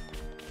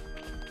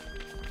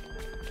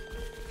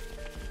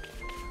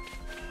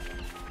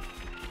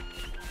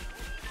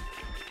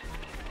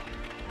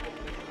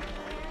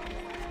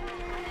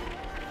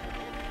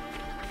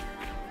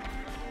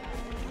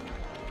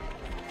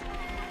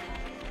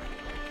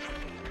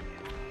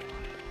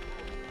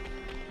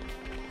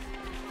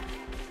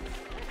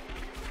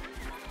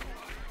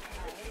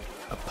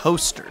 A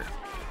poster.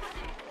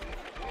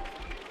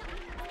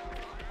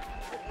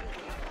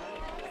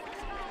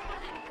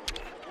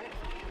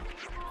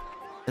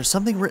 There's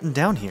something written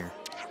down here.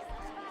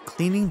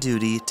 Cleaning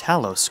duty,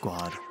 Tallow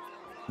Squad.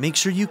 Make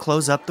sure you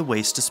close up the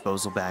waste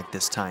disposal bag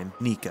this time,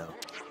 Nico.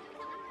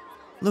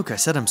 Luke, I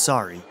said I'm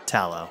sorry,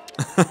 Tallow.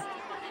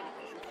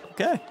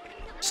 Okay,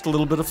 just a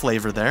little bit of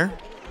flavor there.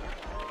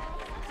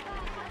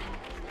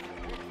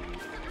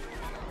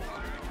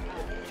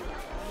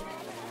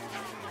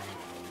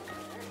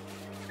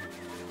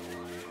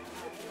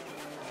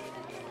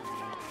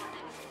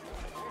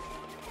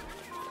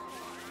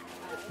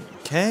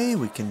 Okay,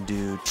 we can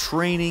do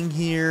training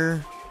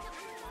here.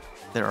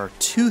 There are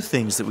 2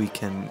 things that we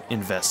can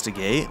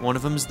investigate. One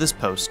of them is this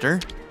poster.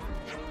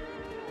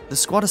 The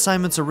squad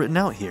assignments are written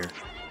out here.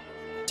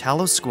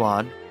 Tallow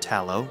Squad,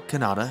 Tallow,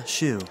 Kanata,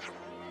 Shu.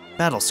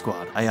 Battle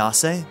Squad,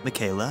 Ayase,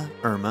 Michaela,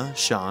 Irma,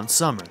 Sean,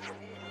 Summer.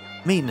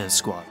 Maintenance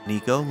Squad,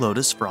 Nico,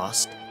 Lotus,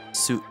 Frost,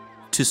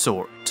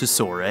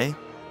 Tusore,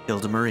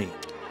 Hilda Marie.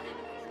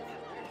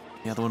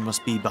 The other one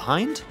must be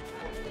behind?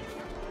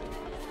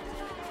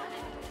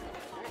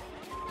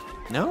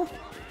 No?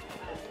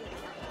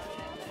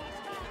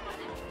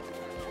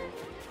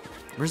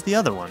 Where's the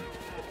other one?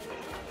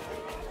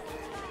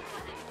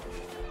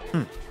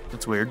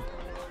 That's weird.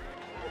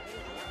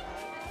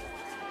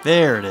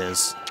 There it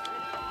is.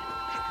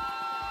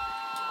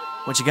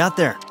 What you got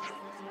there?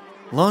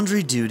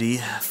 Laundry duty,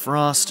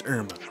 Frost,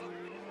 Irma.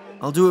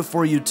 I'll do it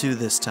for you too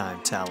this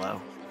time, Tallow.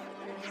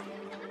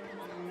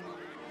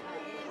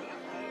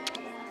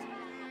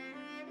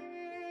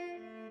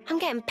 I'm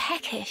getting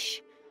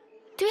peckish.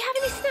 Do we have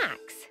any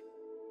snacks?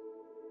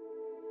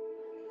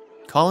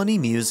 Colony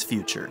Muse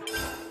Future.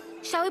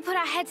 Shall we put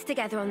our heads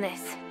together on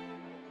this?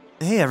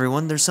 Hey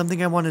everyone, there's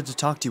something I wanted to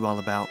talk to you all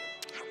about.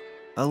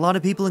 A lot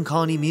of people in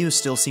Colony Muse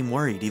still seem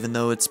worried, even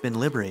though it's been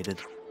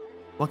liberated.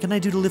 What can I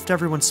do to lift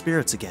everyone's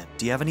spirits again?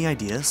 Do you have any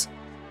ideas?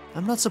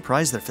 I'm not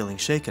surprised they're feeling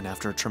shaken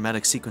after a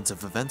traumatic sequence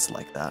of events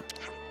like that.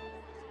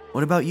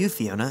 What about you,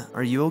 Fiona?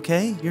 Are you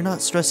okay? You're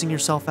not stressing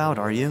yourself out,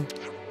 are you?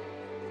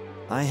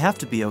 I have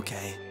to be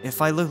okay.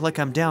 If I look like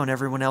I'm down,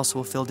 everyone else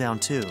will feel down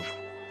too.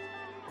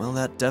 Well,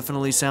 that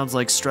definitely sounds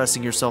like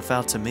stressing yourself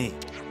out to me.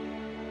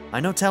 I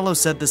know Tallow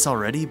said this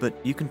already,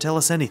 but you can tell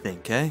us anything,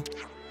 okay?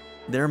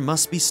 There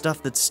must be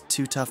stuff that's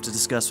too tough to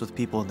discuss with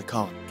people in the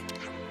colony.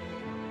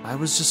 I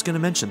was just gonna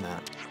mention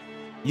that.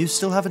 You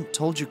still haven't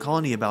told your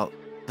colony about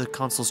the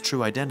consul's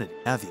true identity,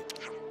 have you?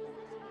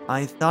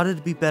 I thought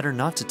it'd be better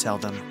not to tell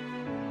them.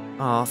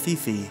 Aw,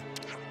 Fifi.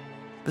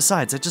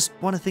 Besides, I just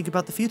want to think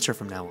about the future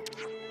from now on.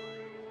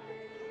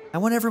 I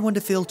want everyone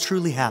to feel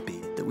truly happy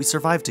that we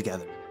survived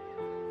together,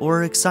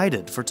 or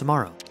excited for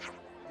tomorrow.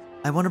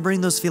 I want to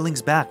bring those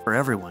feelings back for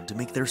everyone to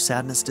make their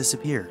sadness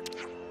disappear.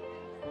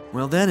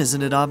 Well then,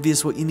 isn't it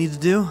obvious what you need to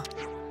do?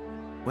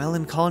 Well,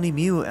 in Colony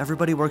Mu,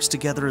 everybody works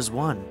together as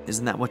one.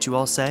 Isn't that what you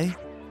all say?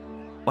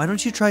 Why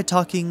don't you try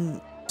talking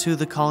to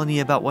the colony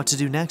about what to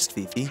do next,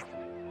 Fifi?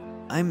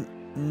 I'm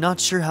not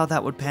sure how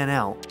that would pan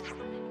out.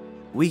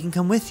 We can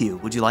come with you.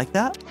 Would you like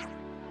that?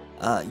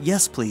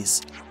 Yes,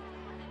 please.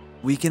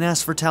 We can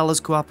ask for Tala's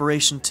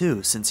cooperation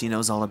too, since he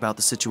knows all about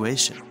the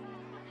situation.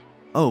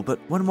 Oh, but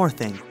one more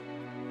thing.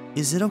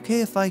 Is it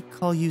okay if I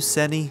call you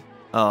Seni?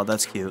 Oh,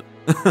 that's cute.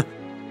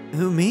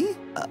 Who, me?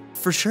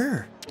 For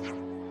sure.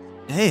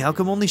 Hey, how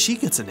come only she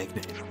gets a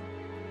nickname?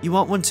 You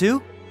want one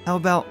too? How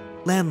about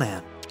Lan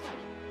Lan?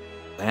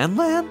 Lan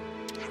Lan?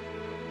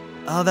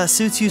 Oh, that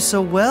suits you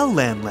so well,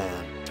 Lan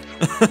Lan.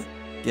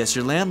 Guess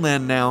you're Lan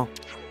Lan now.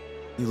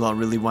 You lot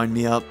really wind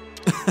me up.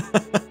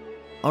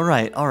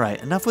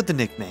 Alright, enough with the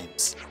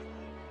nicknames.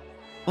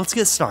 Let's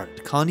get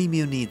started. Colony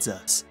Mu needs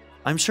us.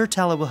 I'm sure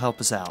Tala will help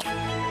us out.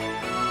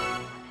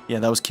 Yeah,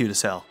 that was cute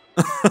as hell.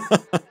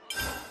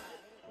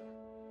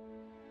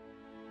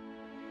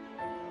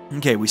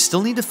 Okay, we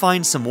still need to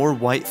find some more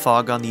white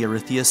fog on the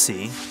Erythea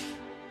Sea.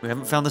 We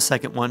haven't found the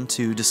second one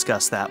to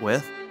discuss that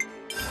with.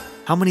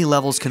 How many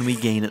levels can we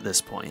gain at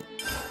this point?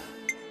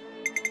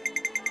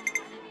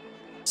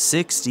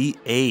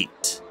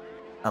 68.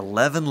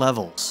 11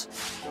 levels.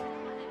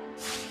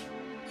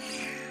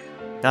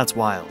 That's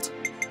wild.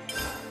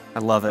 I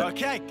love it.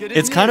 Okay,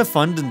 It's kind of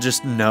fun to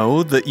just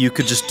know that you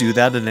could just do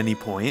that at any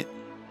point.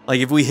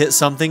 Like, if we hit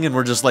something and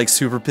we're just, like,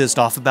 super pissed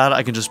off about it,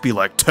 I can just be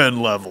like,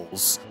 10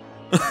 levels.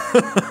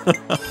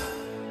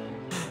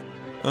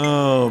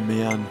 Oh,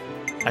 man.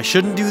 I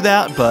shouldn't do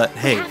that, but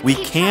hey, we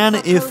can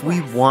if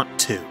we want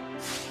to.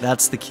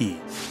 That's the key.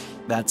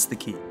 That's the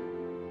key.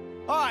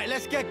 Alright,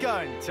 let's get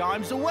going.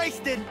 Time's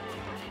a-wasting.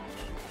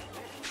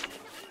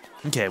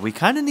 Okay, we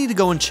kind of need to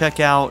go and check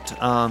out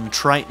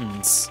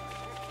Triton's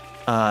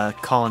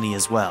colony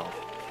as well,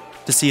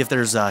 to see if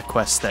there's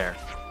quests there.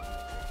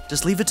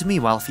 Just leave it to me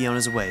while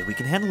Fiona's away. We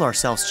can handle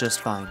ourselves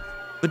just fine.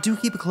 But do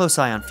keep a close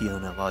eye on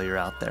Fiona while you're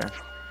out there.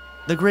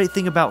 The great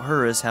thing about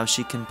her is how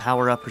she can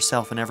power up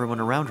herself and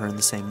everyone around her in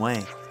the same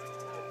way.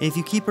 If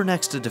you keep her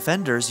next to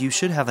defenders, you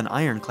should have an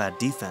ironclad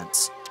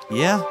defense.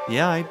 Yeah,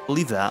 I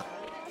believe that.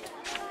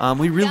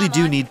 We really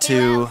do need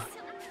to...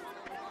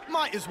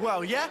 Might as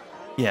well, yeah?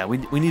 Yeah,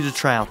 we need to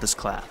try out this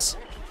class.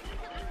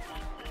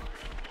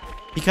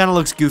 He kind of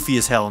looks goofy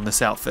as hell in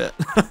this outfit.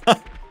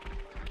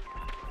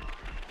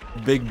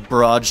 Big,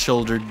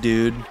 broad-shouldered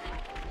dude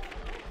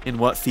in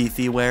what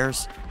Fifi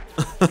wears.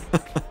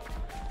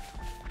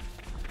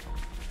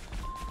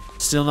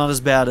 Still not as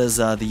bad as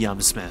the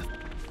Yumsmith.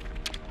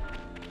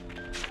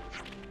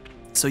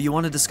 So you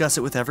want to discuss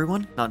it with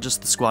everyone, not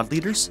just the squad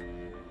leaders?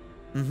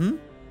 Mm-hmm.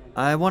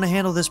 I want to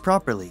handle this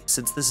properly,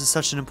 since this is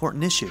such an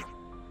important issue.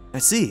 I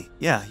see.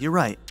 Yeah, you're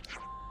right.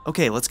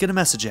 Okay, let's get a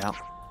message out.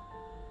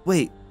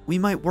 Wait, we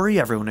might worry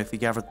everyone if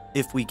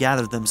we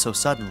gather them so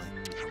suddenly.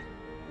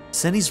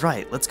 Seni's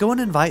right. Let's go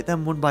and invite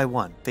them one by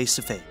one, face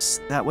to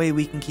face. That way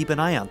we can keep an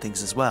eye on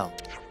things as well.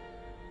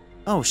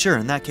 Oh, sure.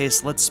 In that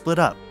case, let's split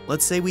up.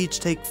 Let's say we each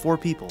take 4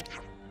 people.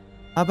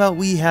 How about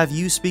we have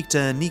you speak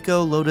to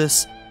Nico,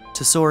 Lotus,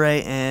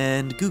 Tesore,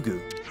 and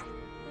Gugu?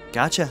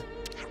 Gotcha.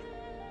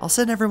 I'll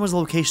send everyone's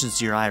locations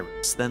to your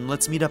iris, then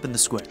let's meet up in the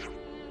square.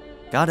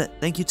 Got it.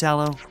 Thank you,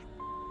 Talo.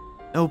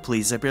 Oh,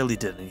 please, I barely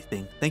did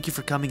anything. Thank you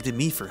for coming to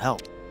me for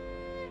help.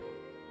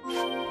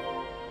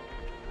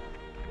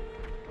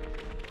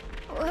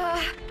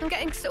 I'm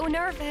getting so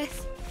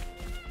nervous.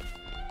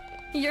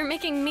 You're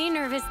making me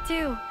nervous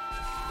too.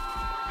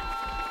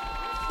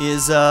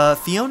 Is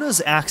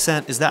Fiona's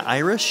accent, is that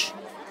Irish?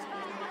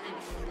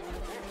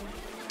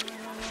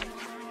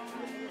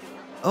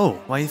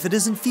 Oh, why if it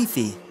isn't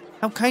Fifi?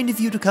 How kind of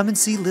you to come and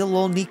see little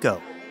old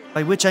Nico.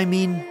 By which I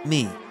mean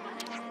me.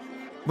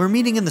 We're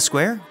meeting in the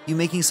square? You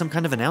making some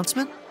kind of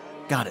announcement?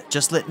 Got it.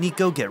 Just let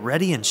Nico get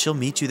ready and she'll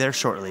meet you there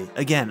shortly.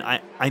 Again,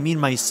 I mean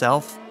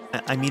myself.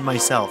 I mean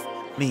myself.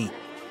 Me.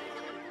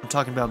 I'm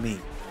talking about me.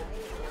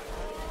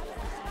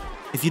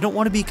 If you don't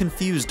want to be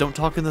confused, don't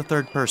talk in the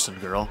third person,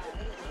 girl.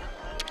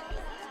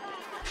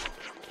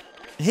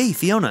 Hey,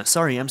 Fiona.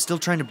 Sorry, I'm still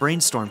trying to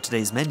brainstorm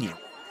today's menu.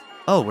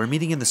 Oh, we're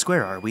meeting in the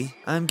square, are we?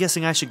 I'm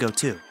guessing I should go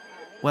too.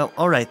 Well,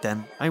 alright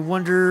then. I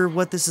wonder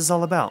what this is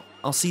all about.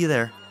 I'll see you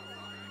there.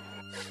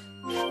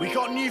 We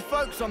got new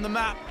folks on the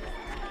map.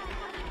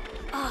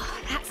 Oh,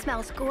 that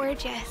smells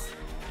gorgeous.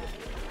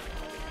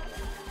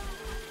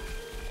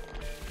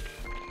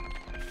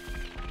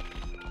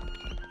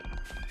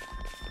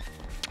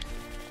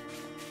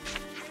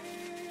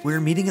 We're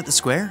meeting at the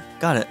square?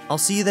 Got it. I'll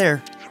see you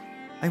there.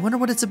 I wonder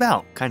what it's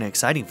about. Kinda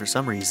exciting for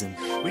some reason.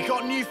 We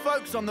got new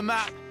folks on the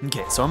map.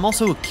 Okay, so I'm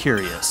also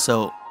curious.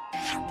 So,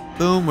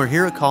 boom, we're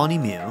here at Colony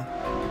Mu.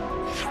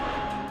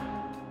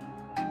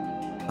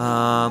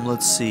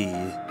 Let's see.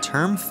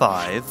 Term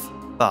 5,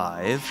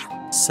 5,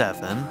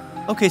 7.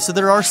 Okay, so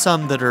there are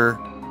some that are...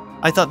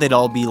 I thought they'd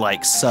all be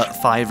like sub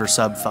 5 or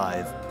sub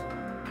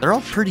 5. They're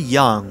all pretty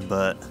young,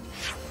 but...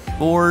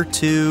 4,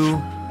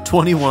 2,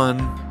 21,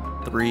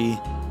 3,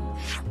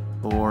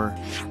 4,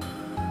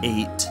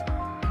 8.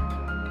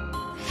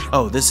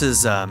 Oh, this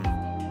is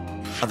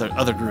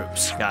other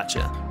groups.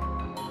 Gotcha.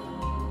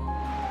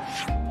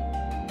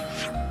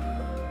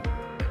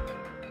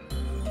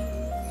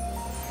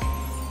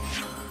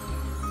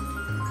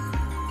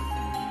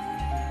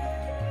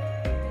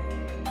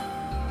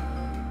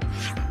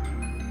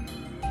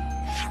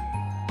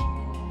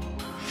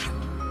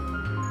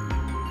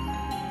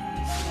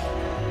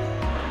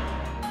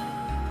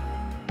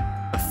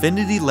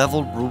 Affinity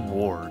level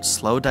reward,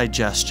 slow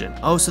digestion.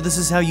 Oh, so this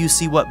is how you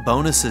see what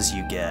bonuses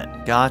you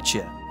get.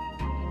 Gotcha.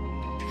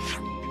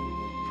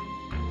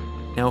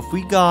 Now if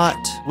we got,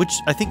 which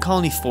I think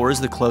Colony 4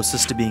 is the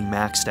closest to being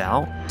maxed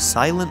out.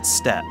 Silent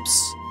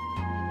Steps.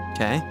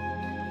 Okay.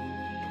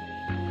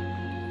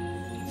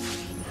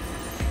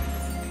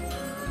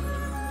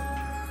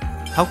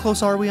 How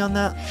close are we on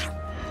that?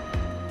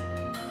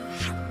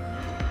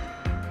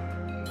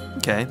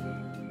 Okay.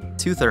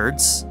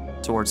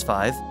 2/3 towards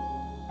 5.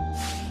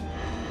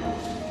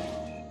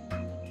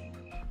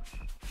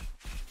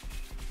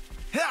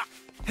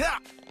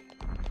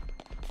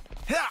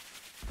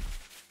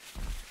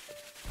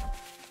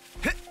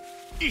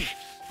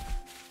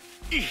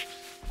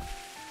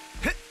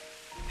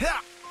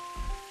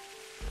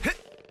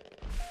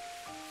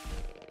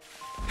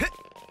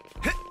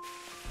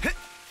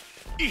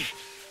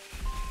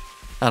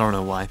 I don't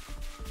know why.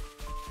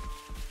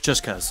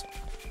 Just cuz.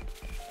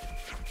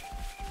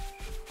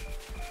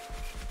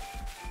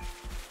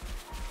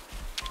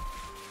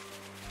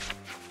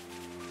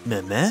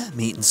 Meh,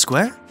 meet and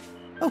square?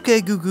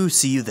 Okay, Goo,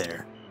 see you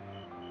there.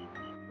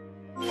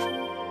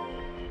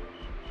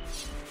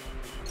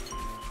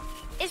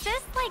 Is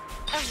this like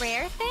a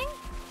rare thing?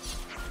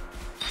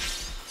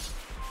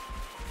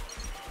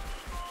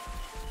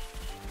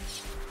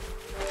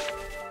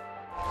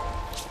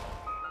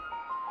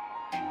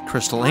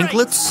 Crystal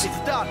anklets? It's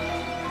done.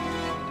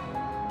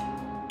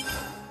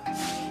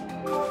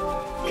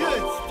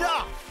 Good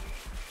stuff.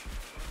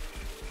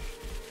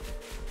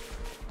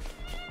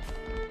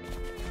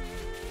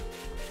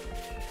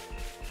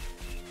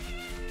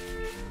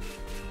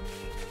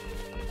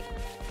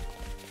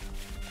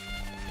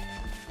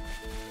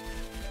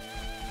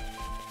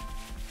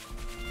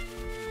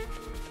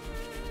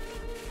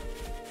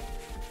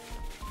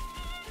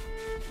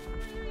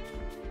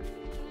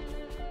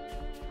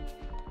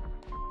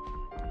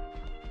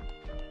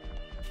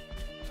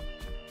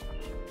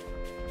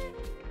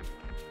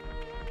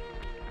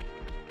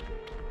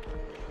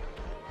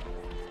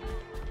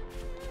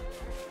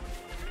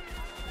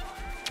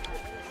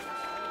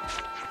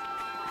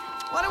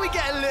 Why don't we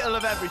get a little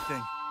of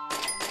everything?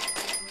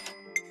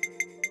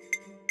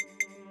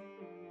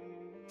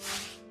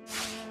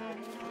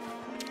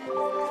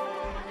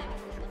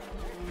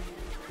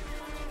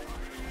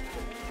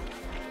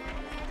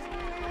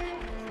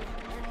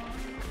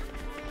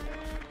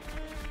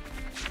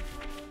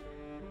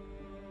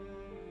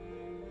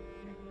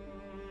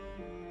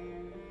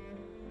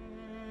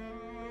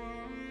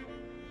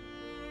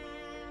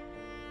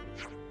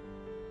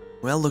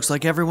 Well, looks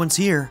like everyone's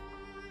here.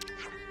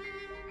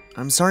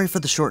 I'm sorry for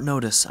the short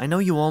notice. I know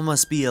you all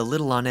must be a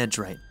little on edge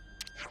right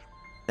now.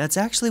 That's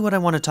actually what I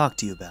want to talk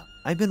to you about.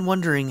 I've been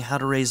wondering how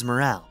to raise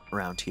morale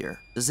around here.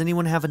 Does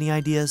anyone have any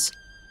ideas?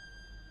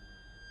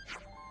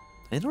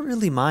 I don't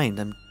really mind.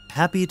 I'm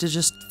happy to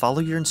just follow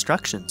your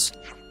instructions.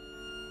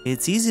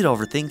 It's easy to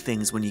overthink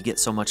things when you get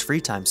so much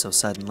free time so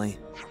suddenly.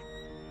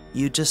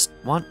 You just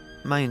want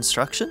my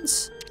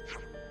instructions?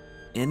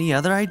 Any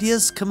other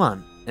ideas? Come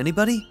on.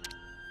 Anybody?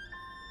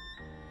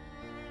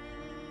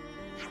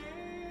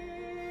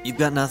 You've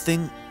got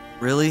nothing?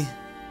 Really?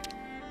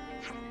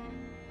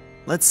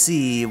 Let's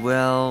see,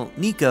 well,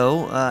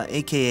 Nico,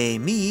 aka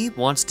me,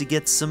 wants to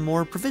get some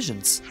more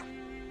provisions.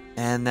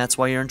 And that's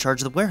why you're in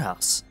charge of the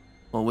warehouse.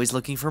 Always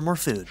looking for more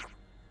food.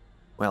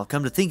 Well,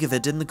 come to think of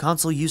it, didn't the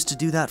console used to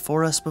do that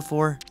for us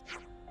before?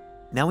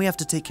 Now we have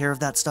to take care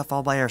of that stuff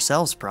all by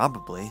ourselves,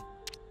 probably.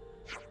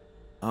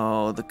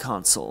 Oh, the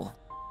console.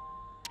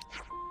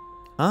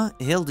 Huh?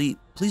 Hildy,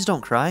 please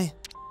don't cry.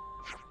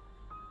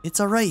 It's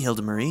alright,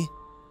 Hilda Marie.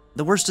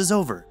 The worst is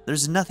over.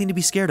 There's nothing to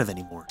be scared of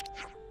anymore.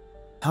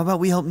 How about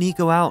we help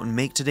Nico out and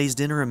make today's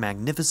dinner a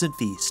magnificent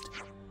feast?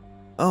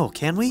 Oh,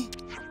 can we?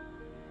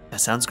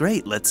 That sounds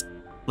great. Let's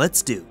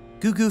do.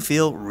 Goo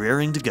feel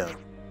raring to go.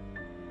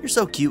 You're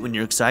so cute when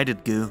you're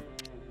excited, Goo.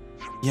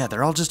 Yeah,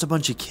 they're all just a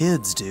bunch of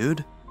kids,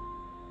 dude.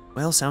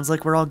 Well, sounds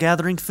like we're all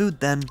gathering food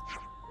then.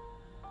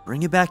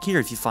 Bring it back here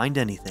if you find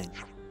anything.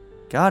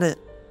 Got it.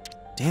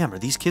 Damn, are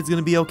these kids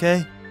gonna be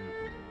okay?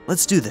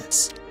 Let's do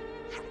this.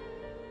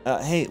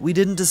 Hey, we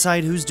didn't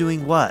decide who's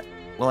doing what.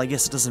 Well, I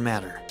guess it doesn't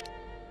matter.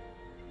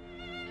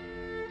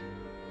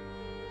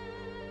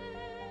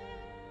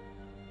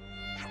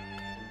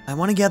 I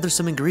want to gather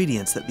some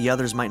ingredients that the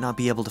others might not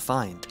be able to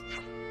find.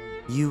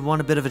 You want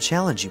a bit of a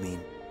challenge, you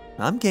mean?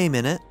 I'm game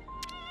in it.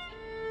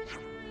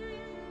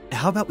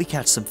 How about we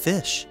catch some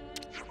fish?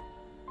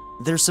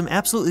 There's some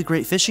absolutely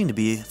great fishing to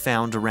be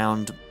found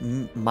around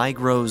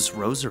Mygro's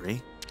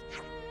Rosary.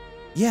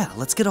 Yeah,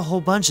 let's get a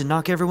whole bunch and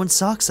knock everyone's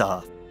socks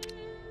off.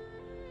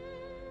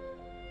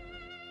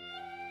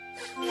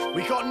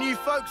 We got new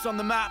folks on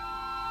the map.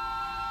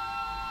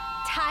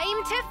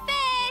 Time to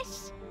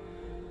fish!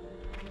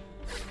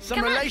 Some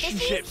Come on,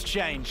 relationships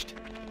changed.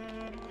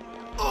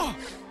 Oh,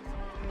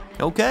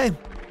 Okay.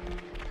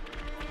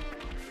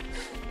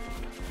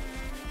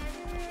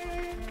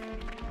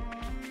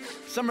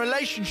 some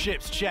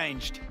relationships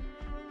changed.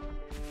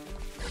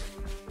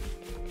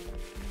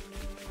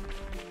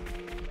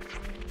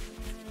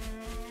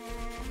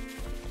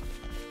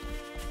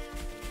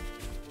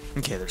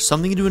 Okay, there's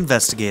something to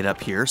investigate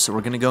up here, so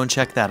we're gonna go and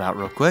check that out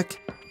real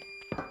quick.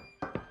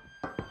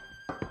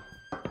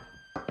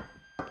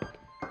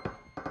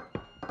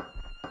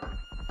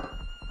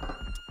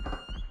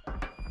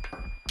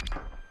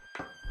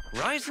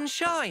 Rise and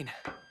shine.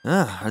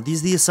 Ah, are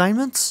these the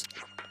assignments?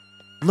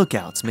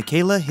 Lookouts,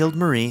 Michaela,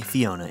 Hildemarie,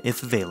 Fiona,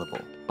 if available.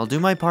 I'll do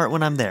my part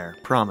when I'm there.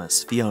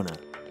 Promise, Fiona.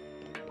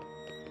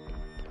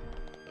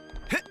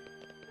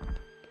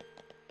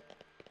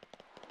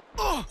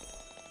 Oh,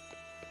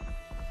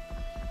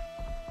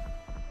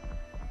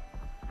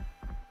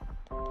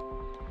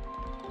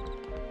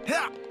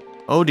 yeah.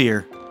 Oh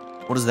dear.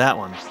 What is that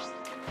one?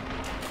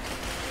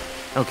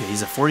 Okay,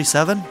 he's a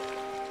 47?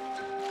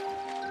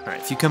 Alright,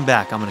 if you come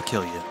back, I'm gonna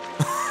kill you.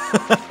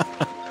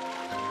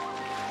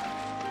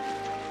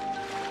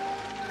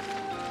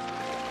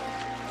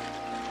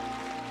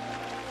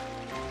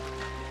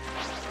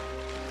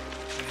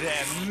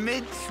 They're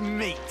minced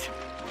meat.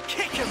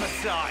 Kick 'em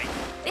aside.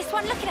 This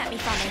one looking at me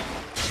funny.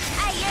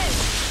 Hey, you!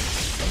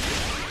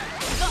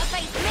 You gotta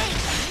face me!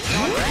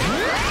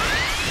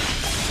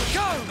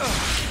 Go!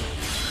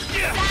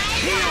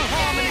 Heel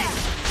harmony.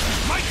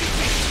 Mighty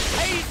feet.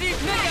 Hazy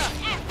nigger!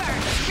 Effort!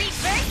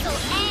 Reversal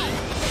egg!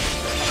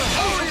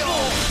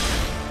 Oriole.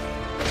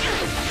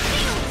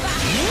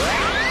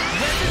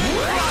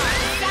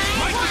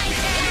 Mighty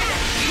feet.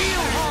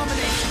 Heel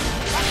harmony.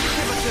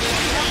 Give us a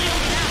little.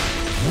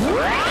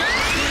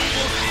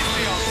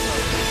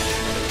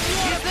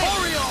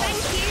 Oriole.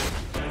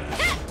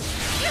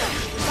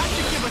 That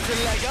should give us a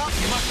leg up.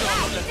 You must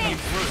not let me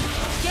through.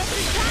 Guess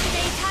we can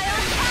be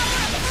Taion power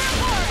up for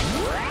a war!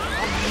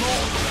 I'm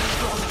more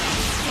strong.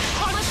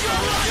 Punch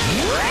your life.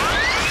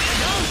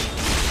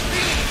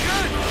 Feeling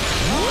good.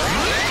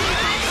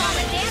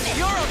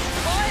 You're a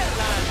fire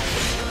land!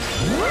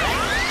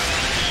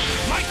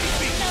 Mighty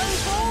feet. No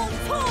ball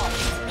talk!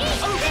 Eat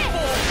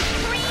Overboard.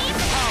 this! Cream!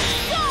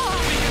 Storm!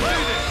 We can do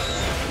this.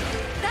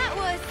 That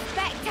was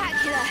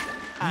spectacular!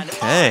 And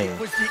Okay. I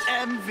was the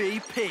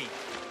MVP.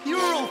 You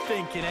were all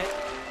thinking it.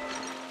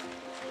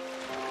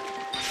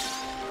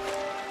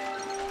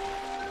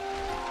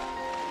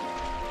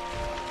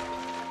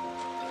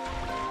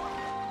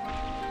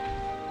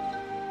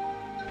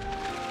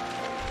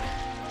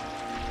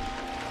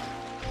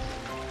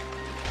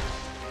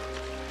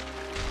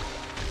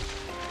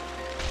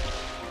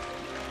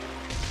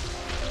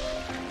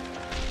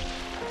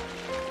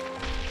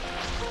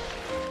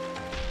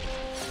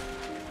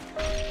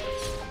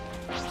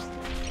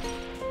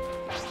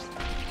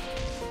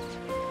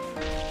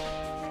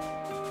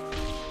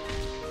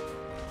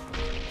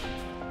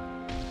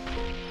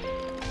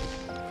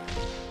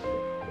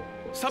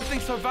 Something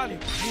so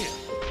valuable here.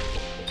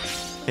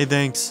 Hey,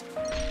 thanks.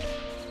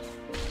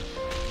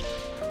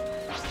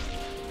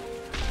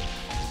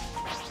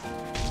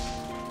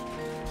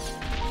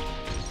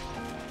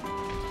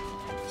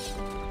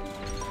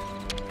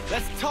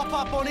 Let's top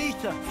up on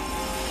ether.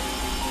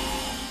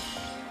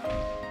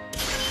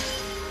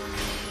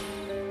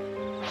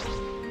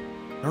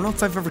 I don't know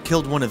if I've ever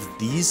killed one of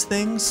these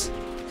things.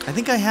 I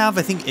think I have.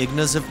 I think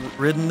Ignas have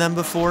ridden them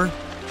before,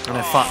 and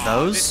I fought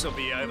those. This'll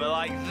be over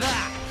like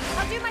that.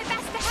 I'll do my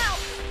best to help!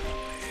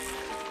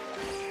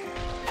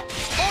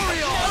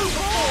 Oriole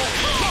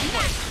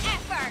overboard.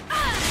 Effort!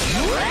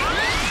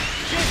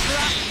 Cheers for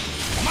that.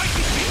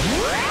 Mighty feet.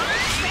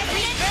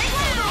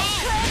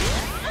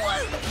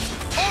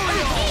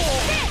 Oriole.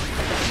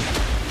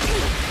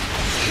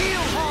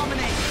 Heel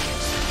harmony.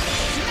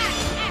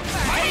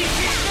 Mighty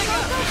feet.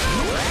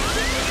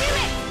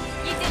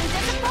 You didn't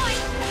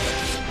disappoint!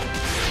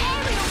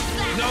 Aerial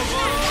slap! No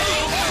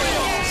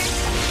ball.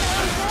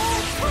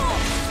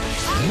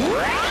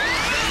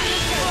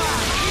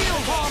 Heel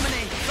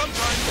harmony.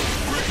 Sometimes.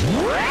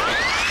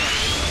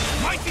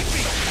 Mighty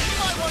feet. You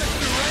might want to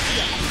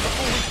surrender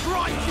before we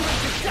grind you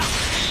into dust.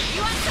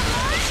 You want some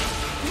more?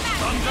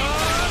 Thunder.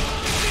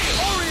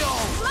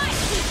 Oriole.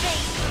 Mighty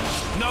beat!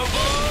 No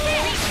ball.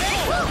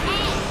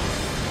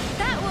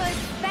 That was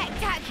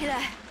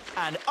spectacular!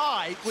 And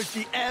I was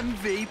the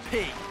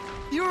MVP.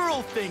 You were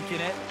all thinking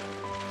it.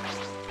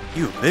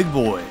 You a big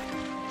boy.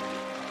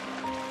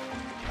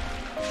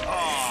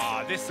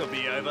 Ah, this'll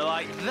be over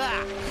like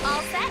that.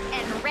 All set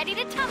and ready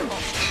to tumble.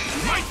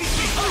 Mighty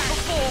feet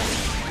overboard.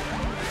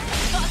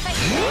 Gotta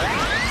face me.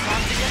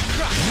 Time to get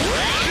crushed.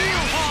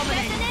 Heel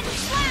harmony. Resonant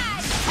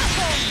flag!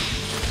 Couple!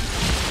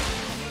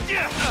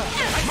 Yeah.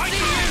 Mighty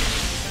feet.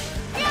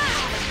 Yeah!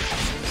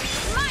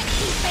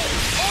 Mighty beat!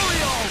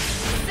 Oriole.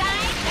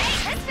 Side, hey,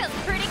 this feels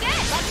pretty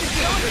good! That should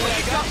give us a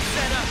leg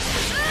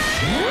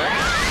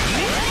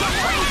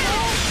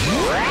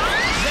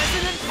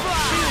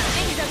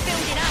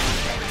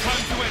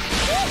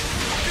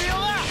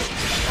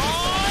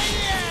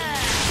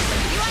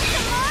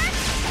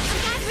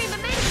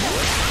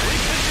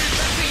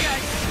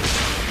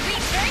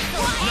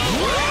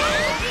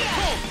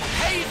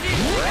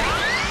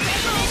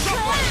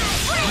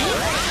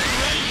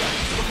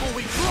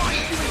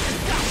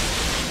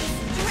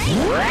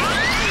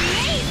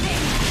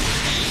Amazing!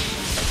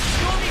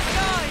 Stormy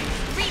Skies!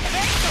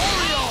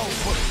 Oriole!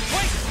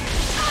 Wait!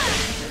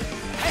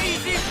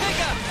 Hazy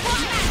Figure!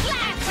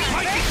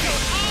 Mighty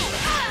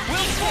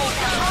Will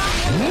Porter!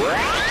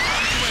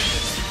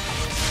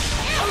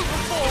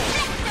 Overfall!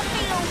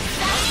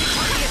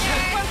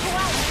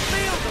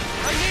 Feel them!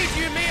 I need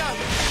you, Mio!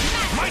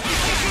 Mighty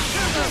Figure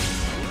Sugar!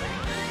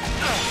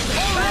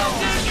 Oriole!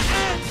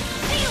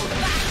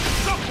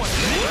 Someone!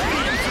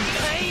 Need him some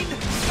pain!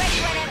 Ready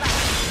whenever.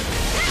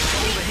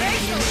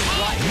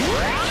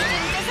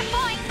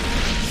 Disappoint.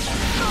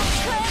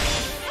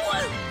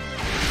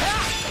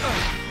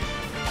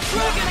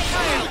 Dragon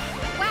Tail!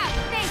 Wow,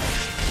 thanks.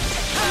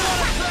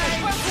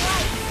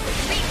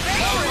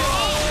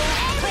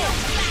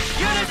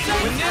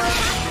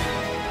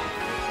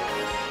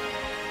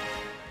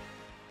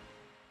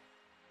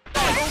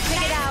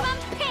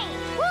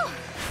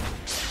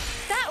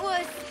 That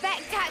was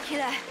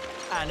spectacular.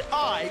 And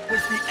I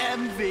was the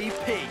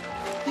MVP.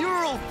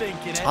 You're all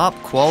thinking it. Top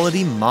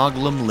quality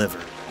Moglum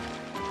liver.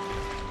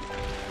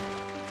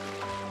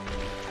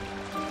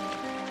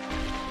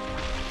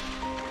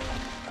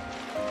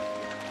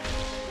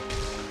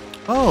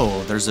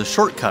 Oh, there's a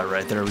shortcut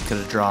right there we could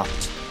have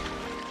dropped.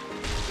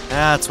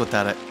 That's what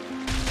that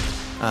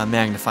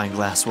magnifying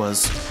glass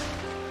was.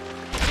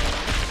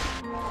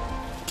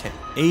 Okay,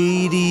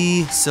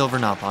 80 silver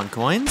Nopon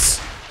coins.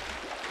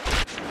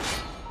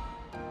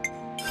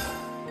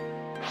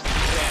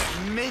 Yeah,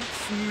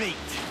 mince meat.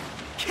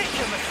 Kick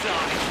him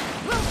aside.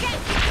 We'll get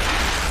you.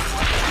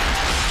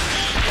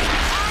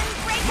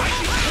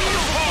 Mighty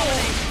Steel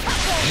Harmony.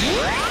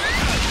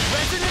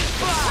 Resonant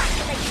Flash.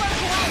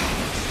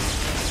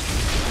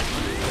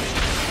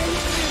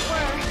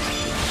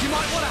 You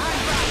might want to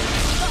hang back.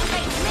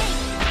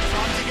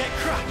 Time to get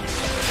cracking.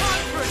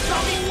 Time for a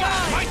double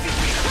whammy. Mighty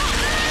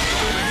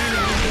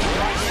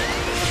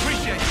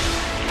Appreciate it.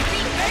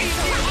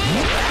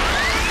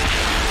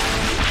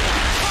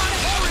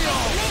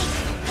 Oriole.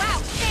 Wow,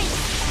 thanks.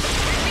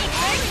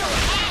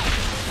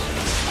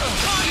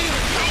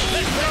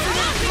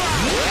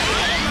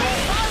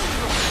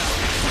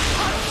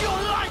 Punch your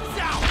lights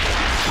out.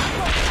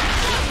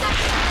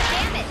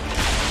 Damn it.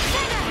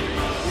 Sena,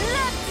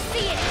 love to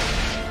see it.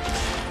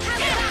 How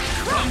about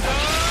Thunder.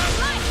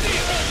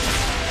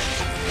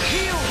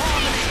 Heal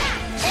Harmony.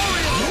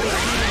 Oriole.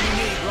 Everything you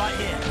need right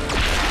here.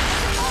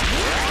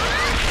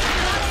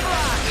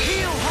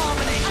 Heal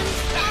Harmony.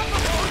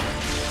 Unstoppable.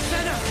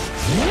 Sena.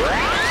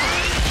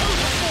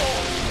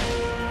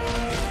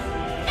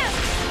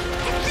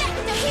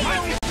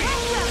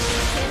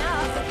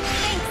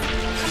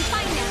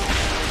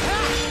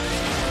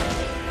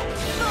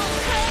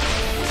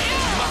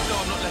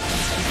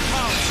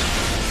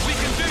 We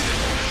can do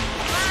this.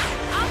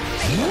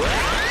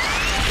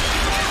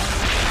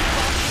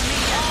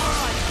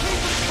 Alright,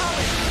 keep it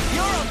coming.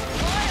 You're on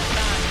fire,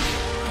 man.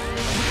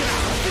 We're gonna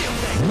have a field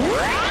day.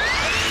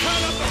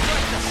 Turn up the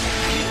pressure.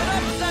 Keep it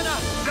up, Senna.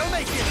 Don't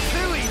make it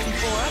too easy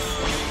for us.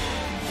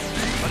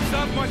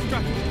 Observe my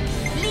strategy.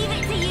 Leave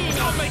it to you.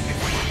 I'll make it.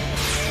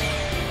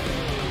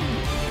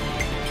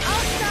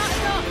 I'll start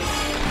it off.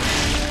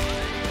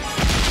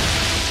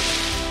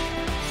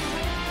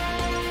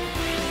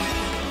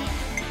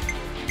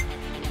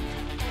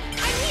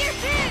 I'm here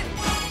too.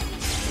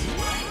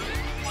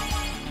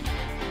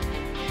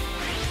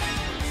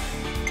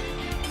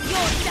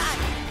 You're done.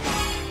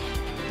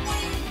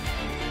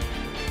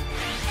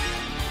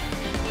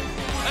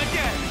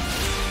 Again.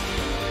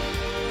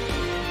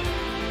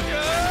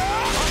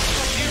 I'll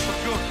stop you for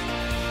good.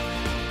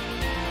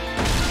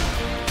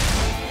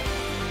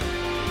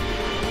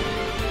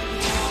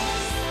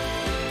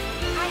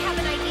 I have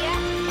an idea.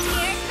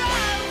 Here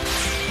goes.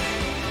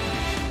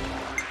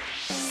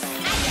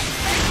 I get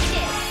first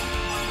dibs.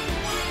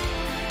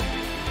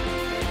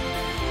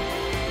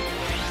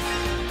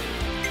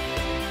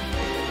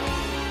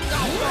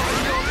 Follow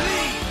your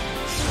lead.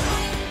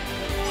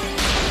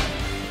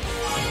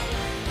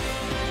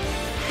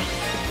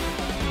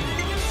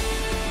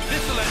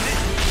 This'll end it.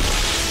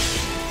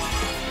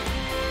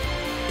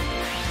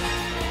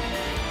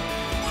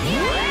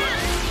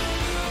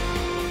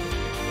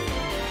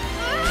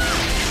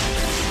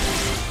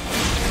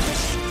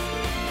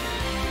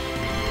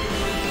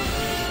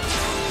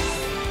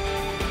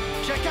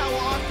 Check out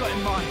what I've got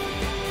in mind.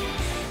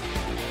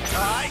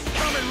 Alright,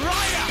 coming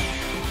right up.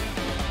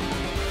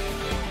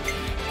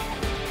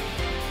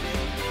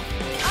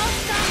 I'll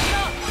start it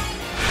off.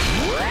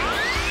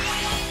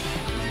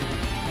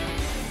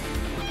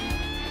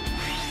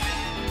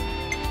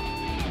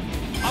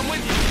 I'm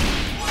with you.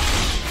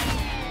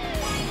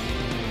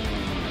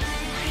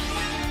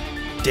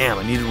 Damn,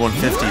 I needed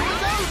 150. It's over.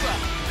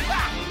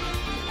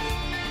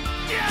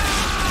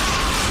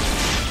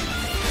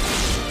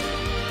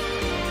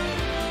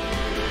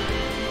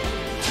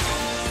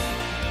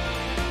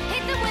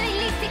 Hit them when they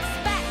least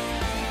expect.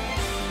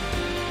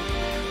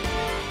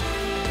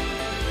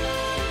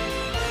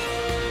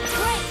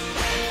 Great.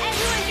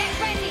 Everyone get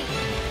ready.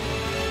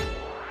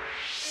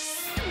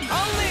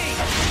 I'll lead.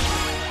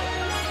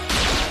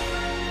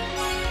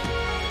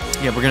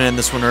 Yeah, we're gonna end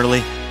this one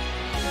early.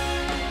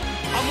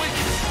 I'm with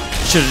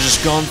you. Should have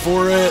just gone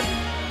for it.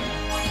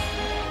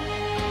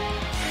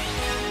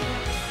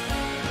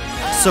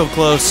 So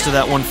close to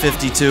that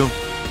 152.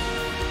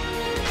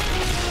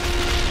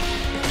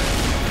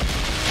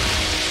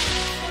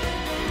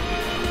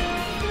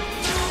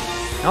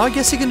 Now I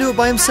guess he can do it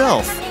by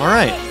himself.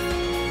 Alright.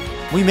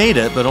 We made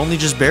it, but only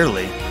just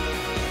barely.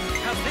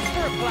 How's this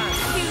for a plan?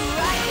 You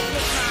right at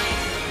this time.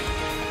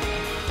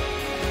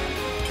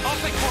 I'll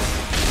take one.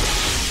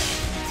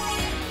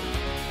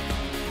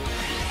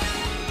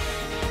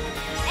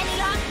 Any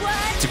last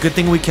words? It's a good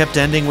thing we kept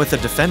ending with a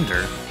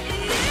defender.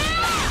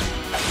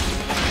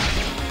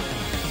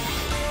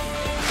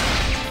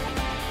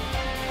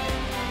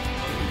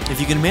 If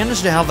you can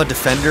manage to have a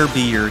defender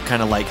be your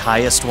kind of like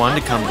highest one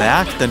to come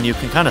back, then you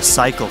can kind of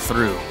cycle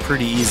through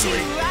pretty easily.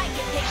 Right,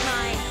 you pick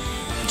mine.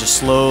 Just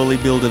slowly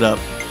build it up.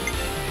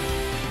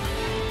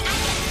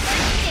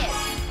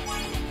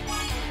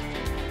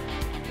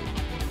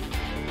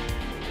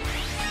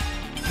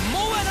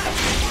 More where that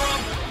came from.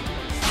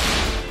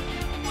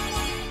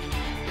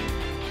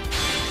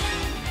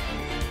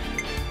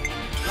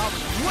 I was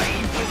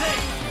waiting for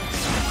this.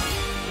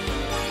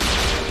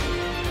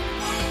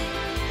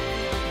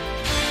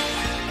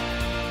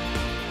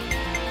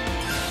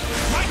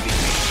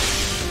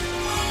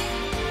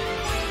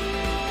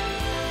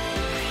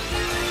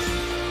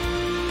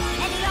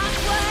 Any last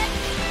words?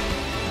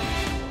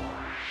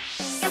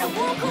 Gonna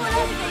walk all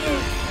over you.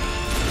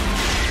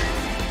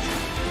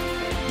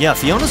 Yeah,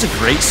 Fiona's a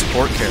great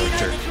support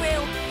character. You know the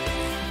drill.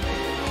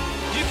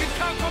 You can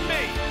count on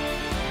me.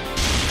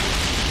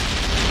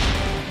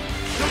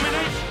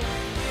 Domination.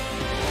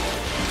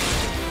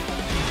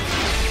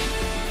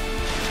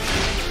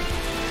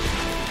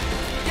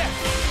 Yes,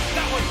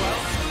 that went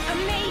well.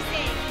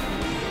 Amazing.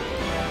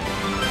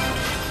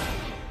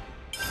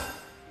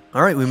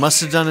 Alright, we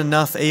must have done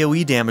enough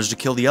AoE damage to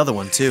kill the other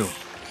one too.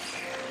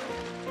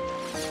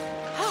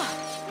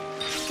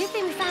 Good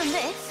thing we found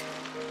this.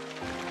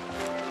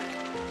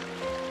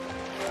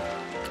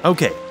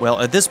 Okay,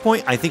 well at this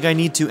point I think I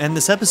need to end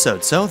this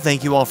episode, so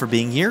thank you all for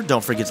being here,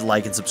 don't forget to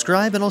like and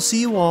subscribe, and I'll see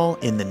you all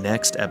in the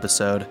next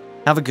episode.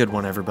 Have a good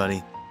one,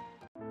 everybody.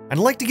 I'd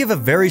like to give a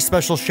very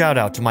special shout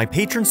out to my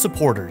patron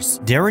supporters,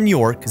 Darren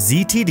York,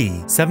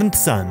 ZTD, 7th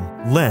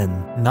Son,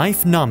 Len,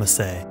 Knife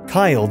Namaste,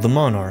 Kyle the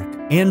Monarch,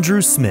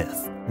 Andrew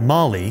Smith,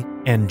 Molly,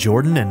 and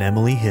Jordan and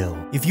Emily Hill.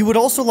 If you would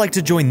also like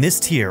to join this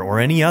tier or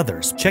any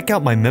others, check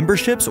out my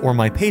memberships or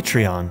my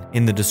Patreon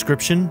in the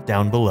description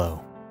down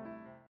below.